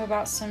nice dream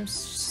about some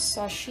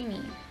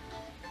sashimi.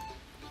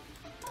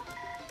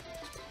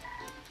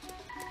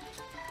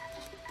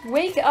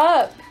 Wake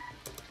up!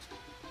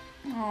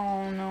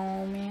 Oh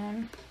no,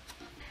 man.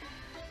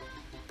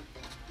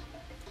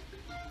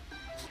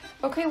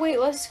 Okay, wait,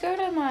 let's go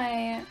to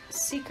my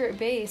secret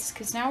base,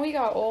 because now we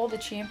got all the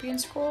champion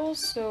scrolls,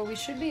 so we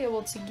should be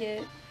able to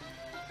get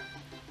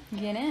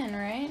get in,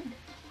 right?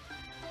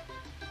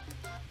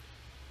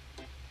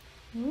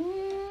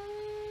 Ooh.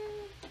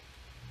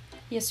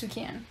 Yes, we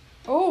can.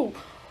 Oh!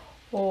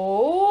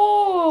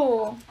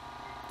 Oh!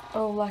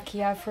 Oh,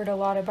 Lucky, I've heard a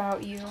lot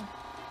about you.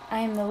 I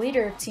am the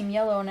leader of Team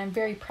Yellow, and I'm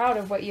very proud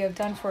of what you have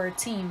done for our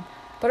team.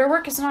 But our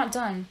work is not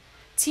done.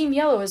 Team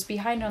Yellow is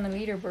behind on the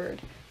leaderboard.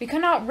 We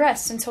cannot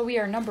rest until we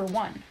are number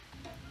 1.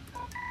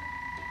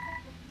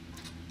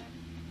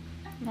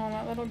 No,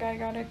 that little guy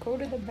gotta go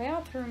to the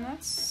bathroom.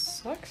 That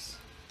sucks.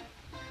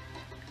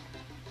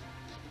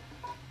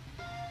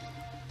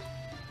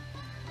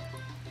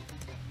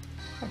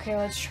 Okay,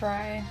 let's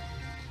try.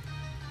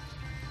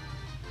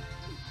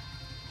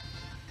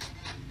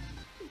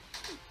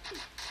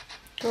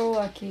 Go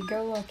Lucky,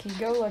 go Lucky,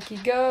 go Lucky,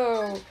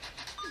 go!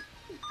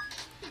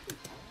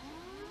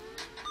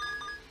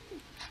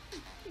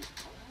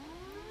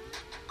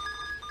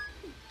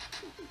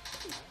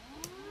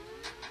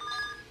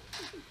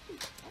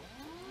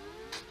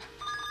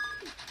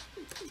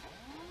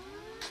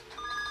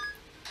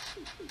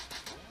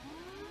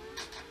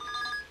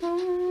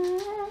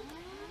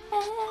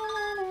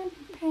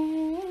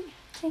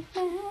 Take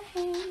my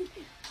hand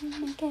and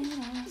make it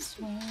all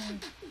swing.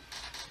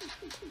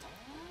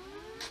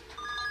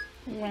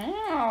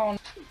 Wow.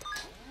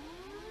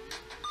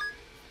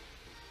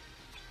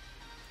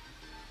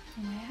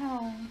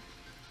 Wow.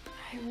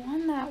 I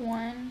won that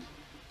one.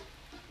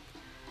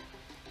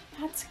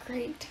 That's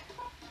great.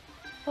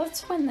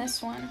 Let's win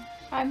this one.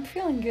 I'm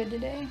feeling good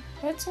today.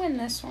 Let's win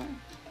this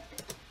one.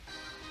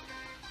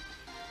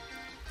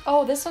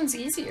 Oh, this one's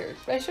easier.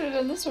 I should have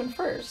done this one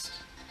first.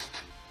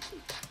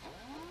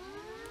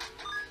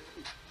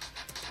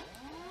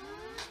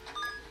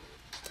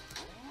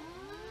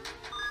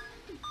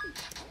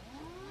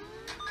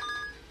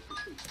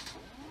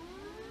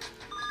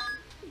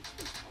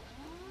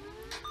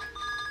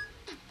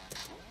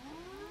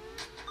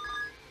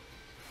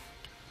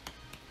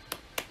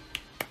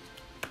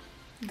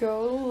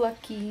 Go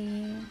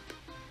Lucky.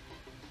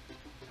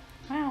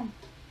 Wow.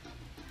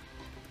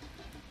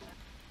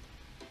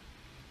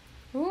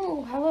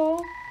 Ooh, hello.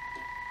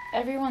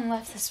 Everyone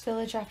left this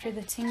village after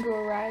the Tengu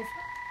arrived.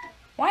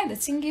 Why? The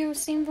Tengu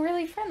seemed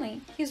really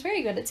friendly. He was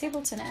very good at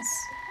table tennis.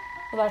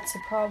 Well, that's the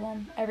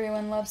problem.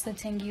 Everyone loves the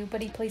Tengu,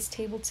 but he plays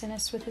table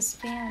tennis with his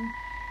fan.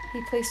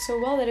 He plays so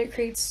well that it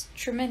creates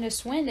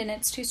tremendous wind and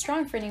it's too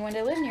strong for anyone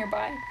to live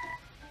nearby.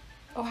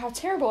 Oh, how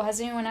terrible.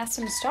 Has anyone asked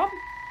him to stop?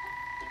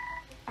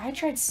 I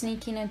tried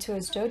sneaking into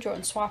his dojo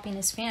and swapping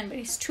his fan, but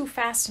he's too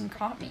fast and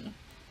caught me.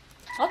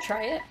 I'll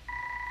try it.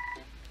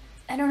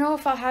 I don't know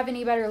if I'll have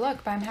any better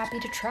luck, but I'm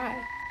happy to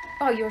try.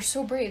 Oh, you're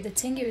so brave. The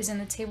Tengu is in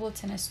the table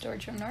tennis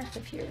dojo north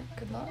of here.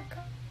 Good luck.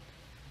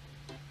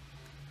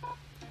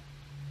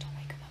 Don't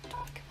wake him up,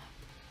 don't wake him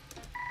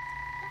up.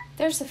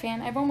 There's the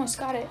fan. I've almost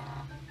got it.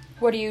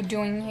 What are you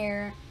doing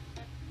here?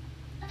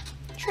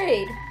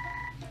 Trade.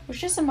 Was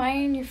just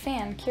admiring your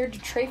fan. Care to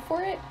trade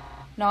for it?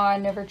 No, I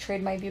never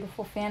trade my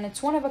beautiful fan.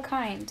 It's one of a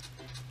kind.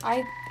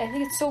 I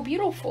think it's so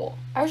beautiful.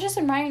 I was just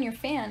admiring your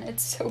fan.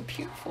 It's so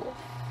beautiful.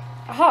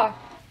 Aha!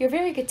 You have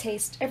very good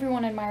taste.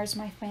 Everyone admires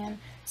my fan.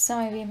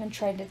 Some have even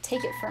tried to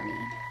take it from me.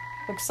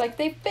 Looks like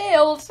they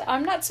failed.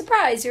 I'm not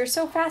surprised. You're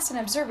so fast and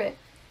observant.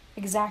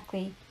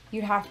 Exactly.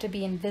 You'd have to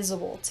be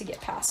invisible to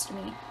get past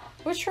me.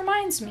 Which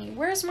reminds me,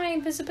 where's my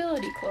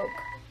invisibility cloak?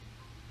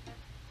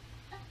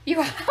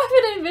 You have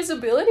an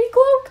invisibility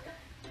cloak?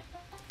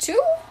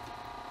 2?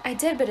 I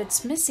did, but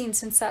it's missing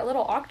since that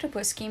little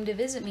octopus came to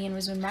visit me and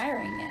was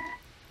admiring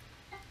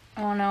it.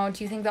 Oh no,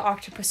 do you think the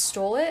octopus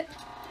stole it?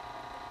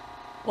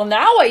 Well,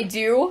 now I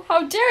do!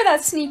 How dare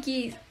that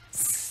sneaky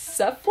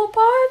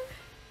cephalopod?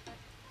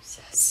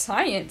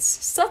 Science!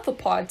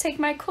 Cephalopod, take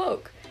my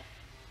cloak.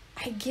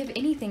 I'd give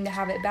anything to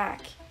have it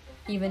back.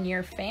 Even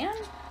your fan?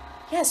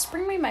 Yes,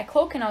 bring me my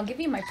cloak and I'll give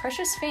you my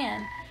precious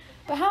fan.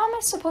 But how am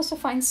I supposed to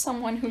find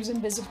someone who's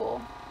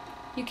invisible?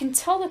 You can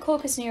tell the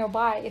cloak is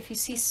nearby if you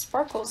see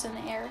sparkles in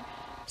the air.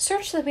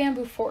 Search the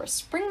bamboo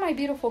forest. Bring my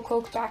beautiful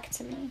cloak back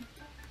to me.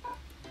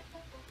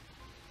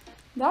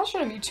 That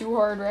shouldn't be too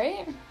hard,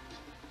 right?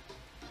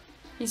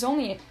 He's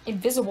only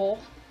invisible.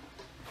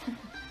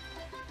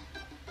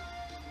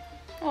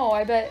 Oh,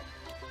 I bet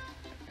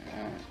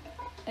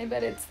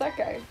it's that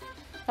guy.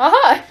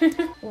 Aha!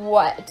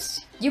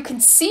 What? You can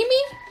see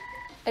me?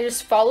 I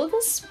just follow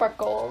the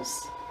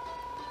sparkles.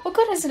 What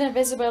good is an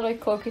invisibility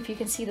cloak if you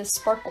can see the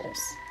sparkles?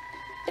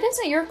 It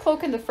isn't your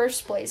cloak in the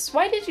first place.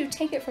 Why did you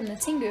take it from the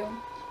Tengu?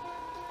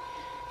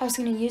 I was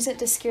going to use it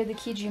to scare the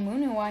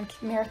Kijimunu on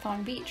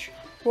Marathon Beach.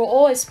 We're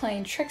always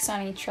playing tricks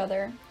on each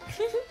other.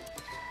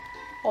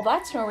 Well,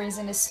 that's no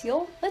reason to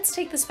steal. Let's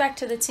take this back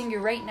to the Tengu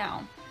right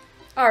now.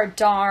 Oh,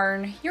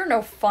 darn. You're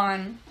no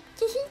fun.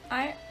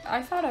 I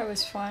thought I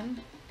was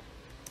fun.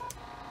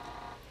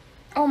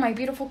 Oh, my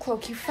beautiful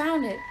cloak. You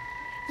found it.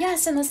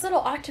 Yes, and this little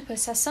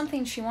octopus has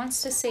something she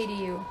wants to say to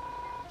you.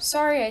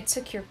 Sorry I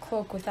took your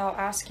cloak without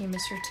asking,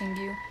 Mr.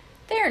 Tengu.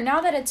 There, now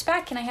that it's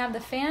back, can I have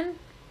the fan?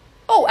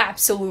 Oh,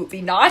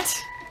 absolutely not.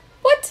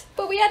 What?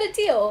 But we had a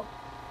deal.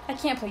 I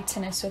can't play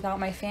tennis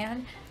without my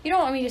fan. You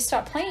don't want me to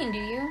stop playing, do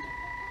you?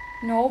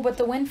 No, but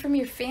the wind from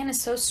your fan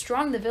is so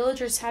strong the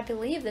villagers had to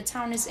leave. The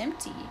town is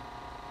empty.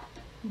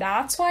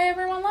 That's why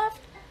everyone left?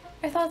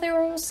 I thought they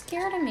were all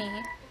scared of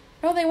me.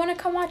 No, they want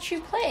to come watch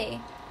you play.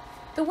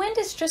 The wind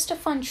is just a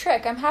fun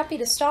trick. I'm happy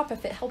to stop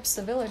if it helps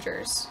the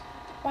villagers.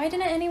 Why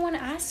didn't anyone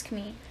ask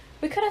me?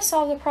 We could have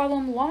solved the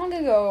problem long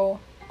ago.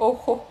 Oh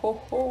ho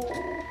ho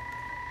ho.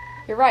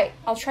 You're right.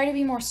 I'll try to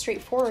be more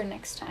straightforward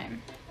next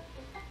time.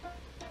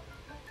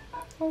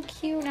 Oh,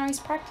 cute. Now he's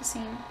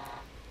practicing.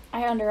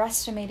 I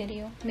underestimated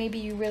you. Maybe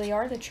you really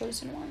are the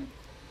chosen one.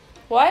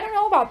 Well, I don't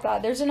know about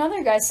that. There's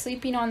another guy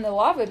sleeping on the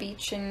lava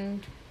beach,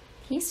 and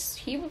he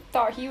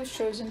thought he was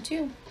chosen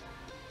too.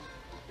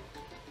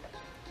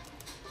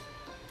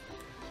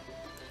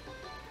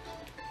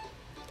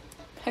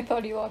 I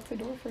thought he locked the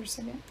door for a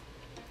second.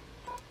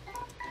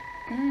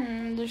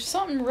 There's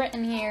something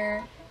written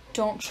here.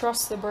 Don't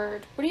trust the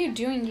bird. What are you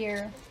doing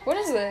here? What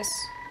is this?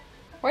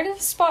 Why did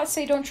the spot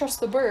say don't trust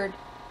the bird?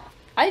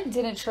 I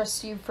didn't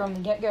trust you from the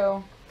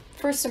get-go.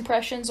 First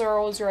impressions are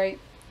always right.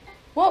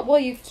 What? Well,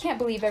 you can't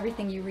believe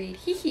everything you read.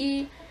 Hee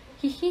hee.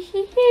 Hee hee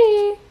hee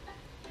hee.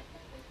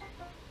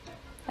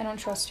 I don't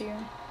trust you.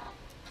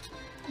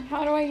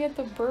 How do I get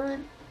the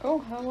bird? Oh,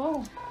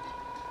 hello.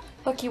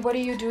 Lucky, what are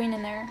you doing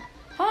in there?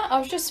 Huh? I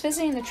was just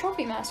visiting the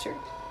trophy master.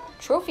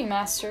 Trophy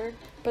master?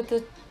 But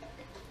the...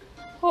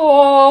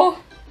 Oh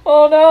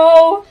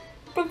no!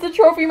 But the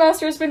trophy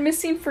master has been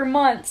missing for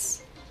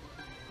months.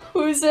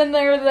 Who's in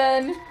there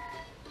then?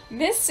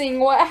 Missing?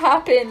 What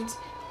happened?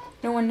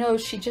 No one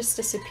knows. She just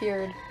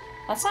disappeared.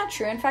 That's not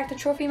true. In fact, the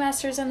trophy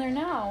master's in there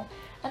now.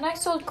 A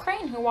nice old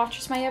crane who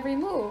watches my every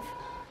move.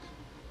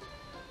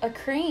 A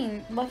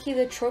crane? Lucky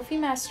the trophy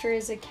master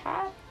is a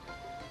cat?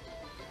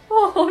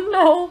 Oh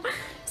no!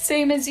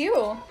 Same as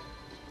you.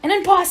 An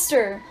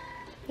imposter!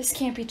 This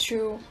can't be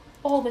true.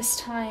 All this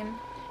time.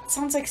 It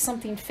sounds like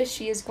something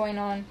fishy is going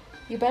on.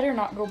 You better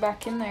not go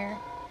back in there.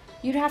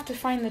 You'd have to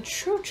find the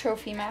true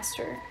trophy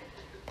master.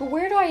 But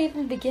where do I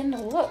even begin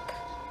to look?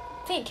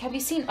 Think, have you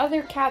seen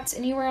other cats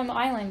anywhere on the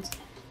island?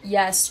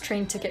 Yes,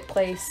 train ticket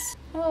place.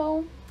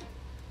 Hello.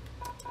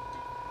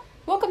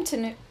 Welcome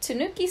to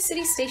Tanuki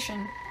City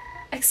Station.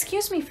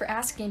 Excuse me for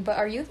asking, but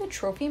are you the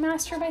trophy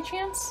master by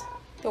chance?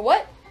 The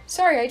what?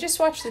 Sorry, I just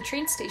watched the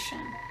train station.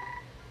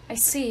 I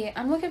see.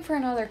 I'm looking for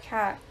another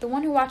cat, the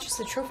one who watches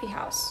the trophy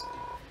house.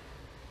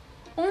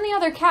 Only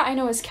other cat I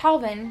know is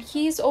Calvin.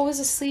 He's always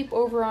asleep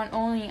over on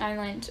Only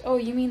Island. Oh,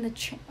 you mean the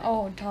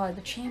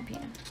the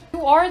champion.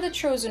 You are the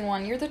chosen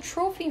one. You're the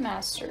trophy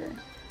master.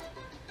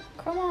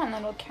 Come on,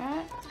 little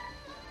cat.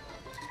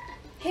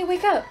 Hey,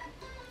 wake up.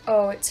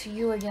 Oh, it's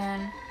you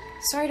again.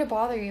 Sorry to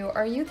bother you.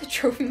 Are you the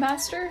trophy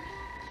master?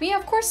 Me?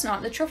 Of course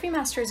not. The trophy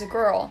master is a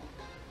girl.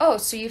 Oh,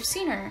 so you've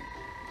seen her.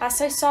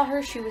 Last I saw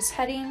her, she was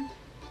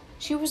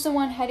the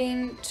one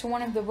heading to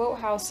one of the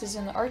boathouses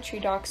in the archery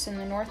docks in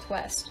the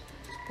northwest.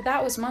 But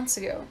that was months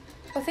ago.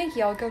 Oh, thank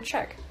you. I'll go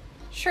check.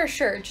 Sure.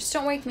 Just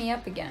don't wake me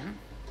up again.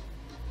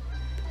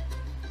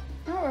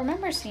 I don't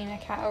remember seeing a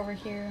cat over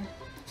here.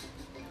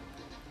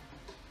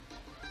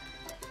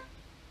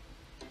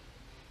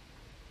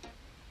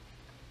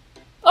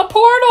 A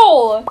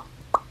portal!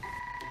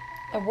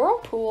 A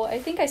whirlpool? I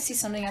think I see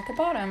something at the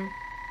bottom.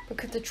 But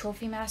could the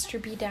trophy master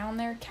be down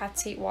there?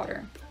 Cats hate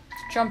water.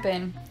 Jump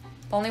in.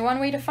 Only one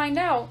way to find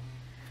out.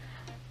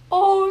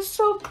 Oh,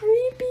 so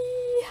creepy.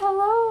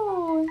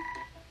 Hello.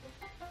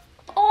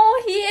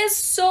 Oh, he is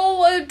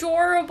so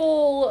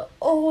adorable.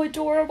 Oh,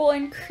 adorable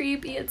and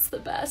creepy. It's the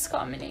best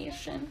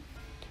combination.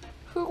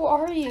 Who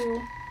are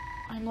you?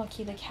 I'm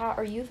Lucky the cat.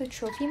 Are you the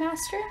trophy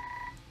master?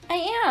 I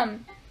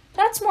am.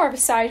 That's more of a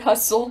side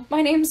hustle.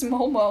 My name's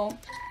Momo.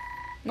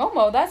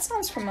 Momo, that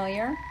sounds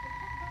familiar.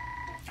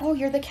 Oh,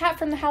 you're the cat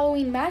from the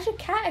Halloween Magic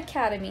Cat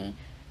Academy.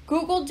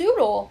 Google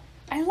Doodle.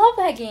 I love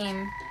that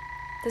game.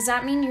 Does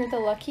that mean you're the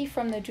Lucky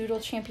from the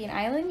Doodle Champion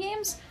Island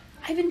Games?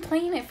 I've been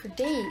playing it for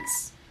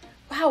days.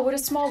 Wow, what a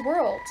small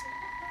world.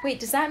 Wait,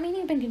 does that mean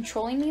you've been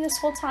controlling me this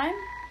whole time?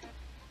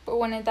 But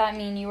wouldn't that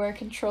mean you were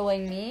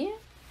controlling me?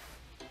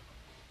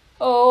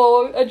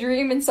 Oh, a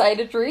dream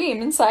inside a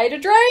dream inside a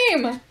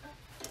dream!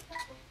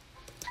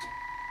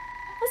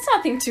 Let's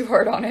not think too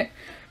hard on it.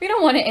 We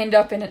don't want to end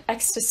up in an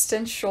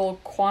existential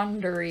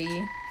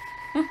quandary.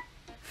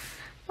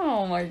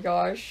 Oh my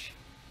gosh.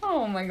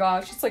 Oh my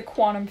gosh, it's like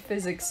quantum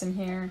physics in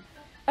here.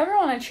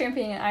 Everyone on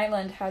Champion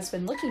Island has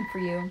been looking for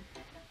you.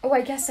 Oh,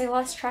 I guess I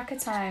lost track of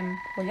time.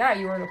 Well, yeah,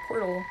 you were in a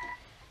portal.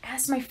 I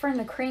asked my friend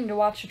the crane to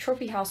watch the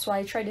trophy house while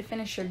I tried to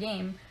finish your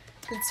game.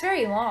 But it's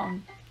very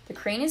long. The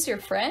crane is your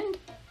friend?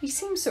 He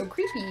seems so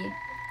creepy.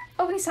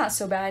 Oh, he's not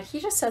so bad.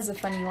 He just has a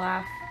funny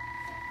laugh.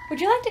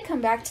 Would you like to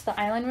come back to the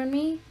island with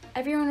me?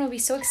 Everyone will be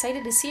so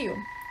excited to see you.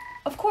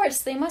 Of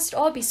course, they must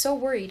all be so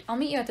worried. I'll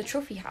meet you at the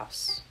trophy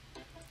house.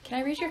 Can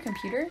I read your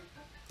computer?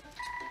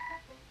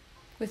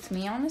 With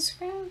me on the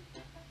screen?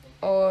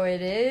 Oh,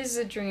 it is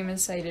a dream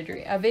inside a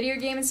dream. A video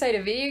game inside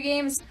a video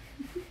game.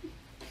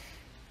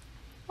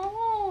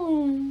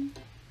 Oh.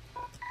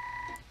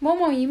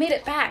 Momo, you made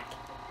it back.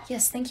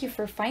 Yes, thank you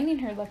for finding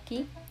her,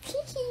 Lucky.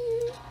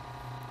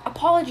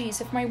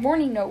 Apologies if my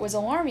warning note was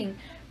alarming,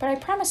 but I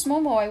promised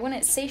Momo I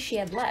wouldn't say she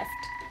had left.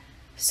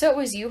 So it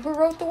was you who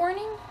wrote the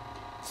warning?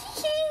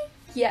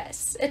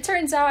 Yes, it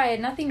turns out I had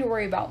nothing to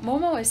worry about.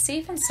 Momo is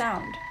safe and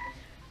sound.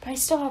 But I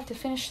still have to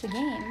finish the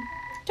game.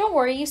 Don't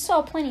worry, you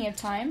still have plenty of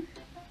time.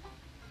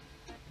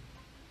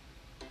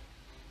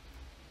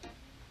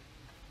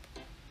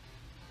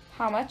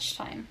 How much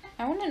time?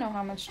 I want to know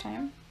how much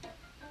time.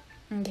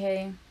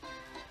 Okay.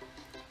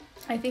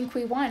 I think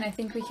we won. I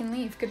think we can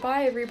leave.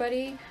 Goodbye,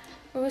 everybody.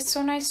 It was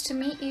so nice to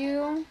meet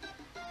you.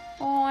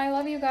 Oh, I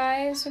love you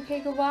guys. Okay,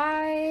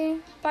 goodbye.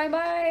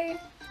 Bye-bye.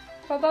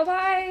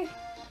 Bye-bye-bye.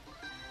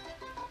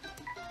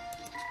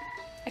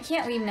 I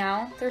can't leave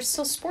now. There's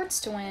still sports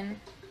to win.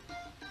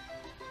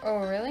 Oh,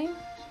 really?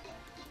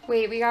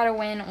 Wait, we gotta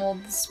win all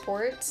the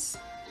sports?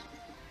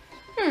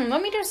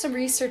 Let me do some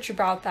research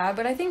about that,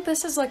 but I think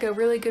this is like a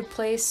really good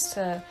place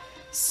to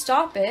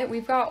stop it.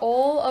 We've got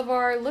all of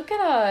our, look at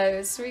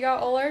us, we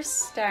got all our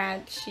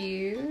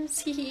statues.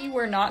 Hee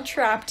we're not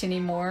trapped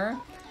anymore.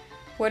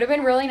 Would have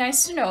been really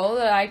nice to know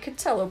that I could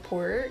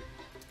teleport.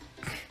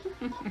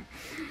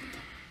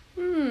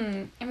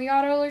 And we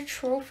got all our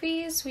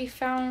trophies. We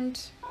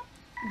found,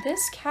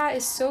 this cat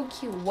is so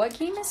cute. What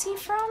game is he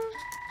from?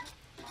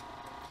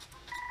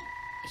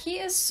 He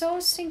is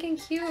so stinking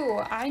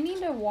cute. I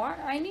need to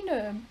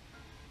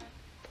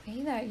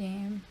play that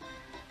game.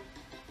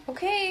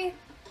 Okay.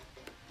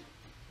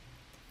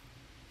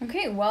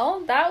 Okay,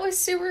 well, that was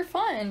super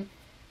fun.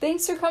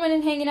 Thanks for coming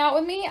and hanging out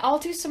with me. I'll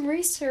do some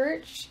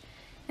research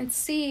and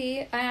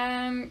see.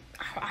 I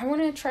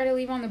want to try to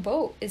leave on the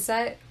boat. Is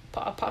that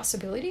a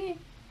possibility?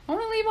 I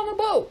want to leave on the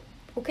boat.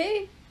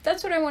 Okay?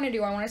 That's what I want to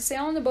do. I want to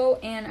sail on the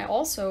boat, and I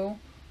also,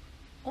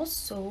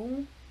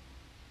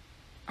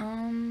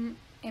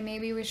 and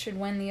maybe we should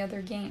win the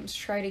other games.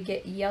 Try to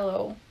get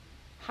yellow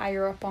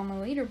higher up on the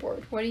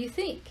leaderboard. What do you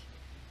think?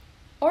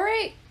 All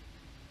right.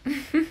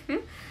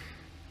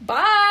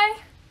 Bye.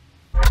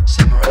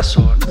 Samurai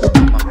sword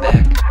on my back.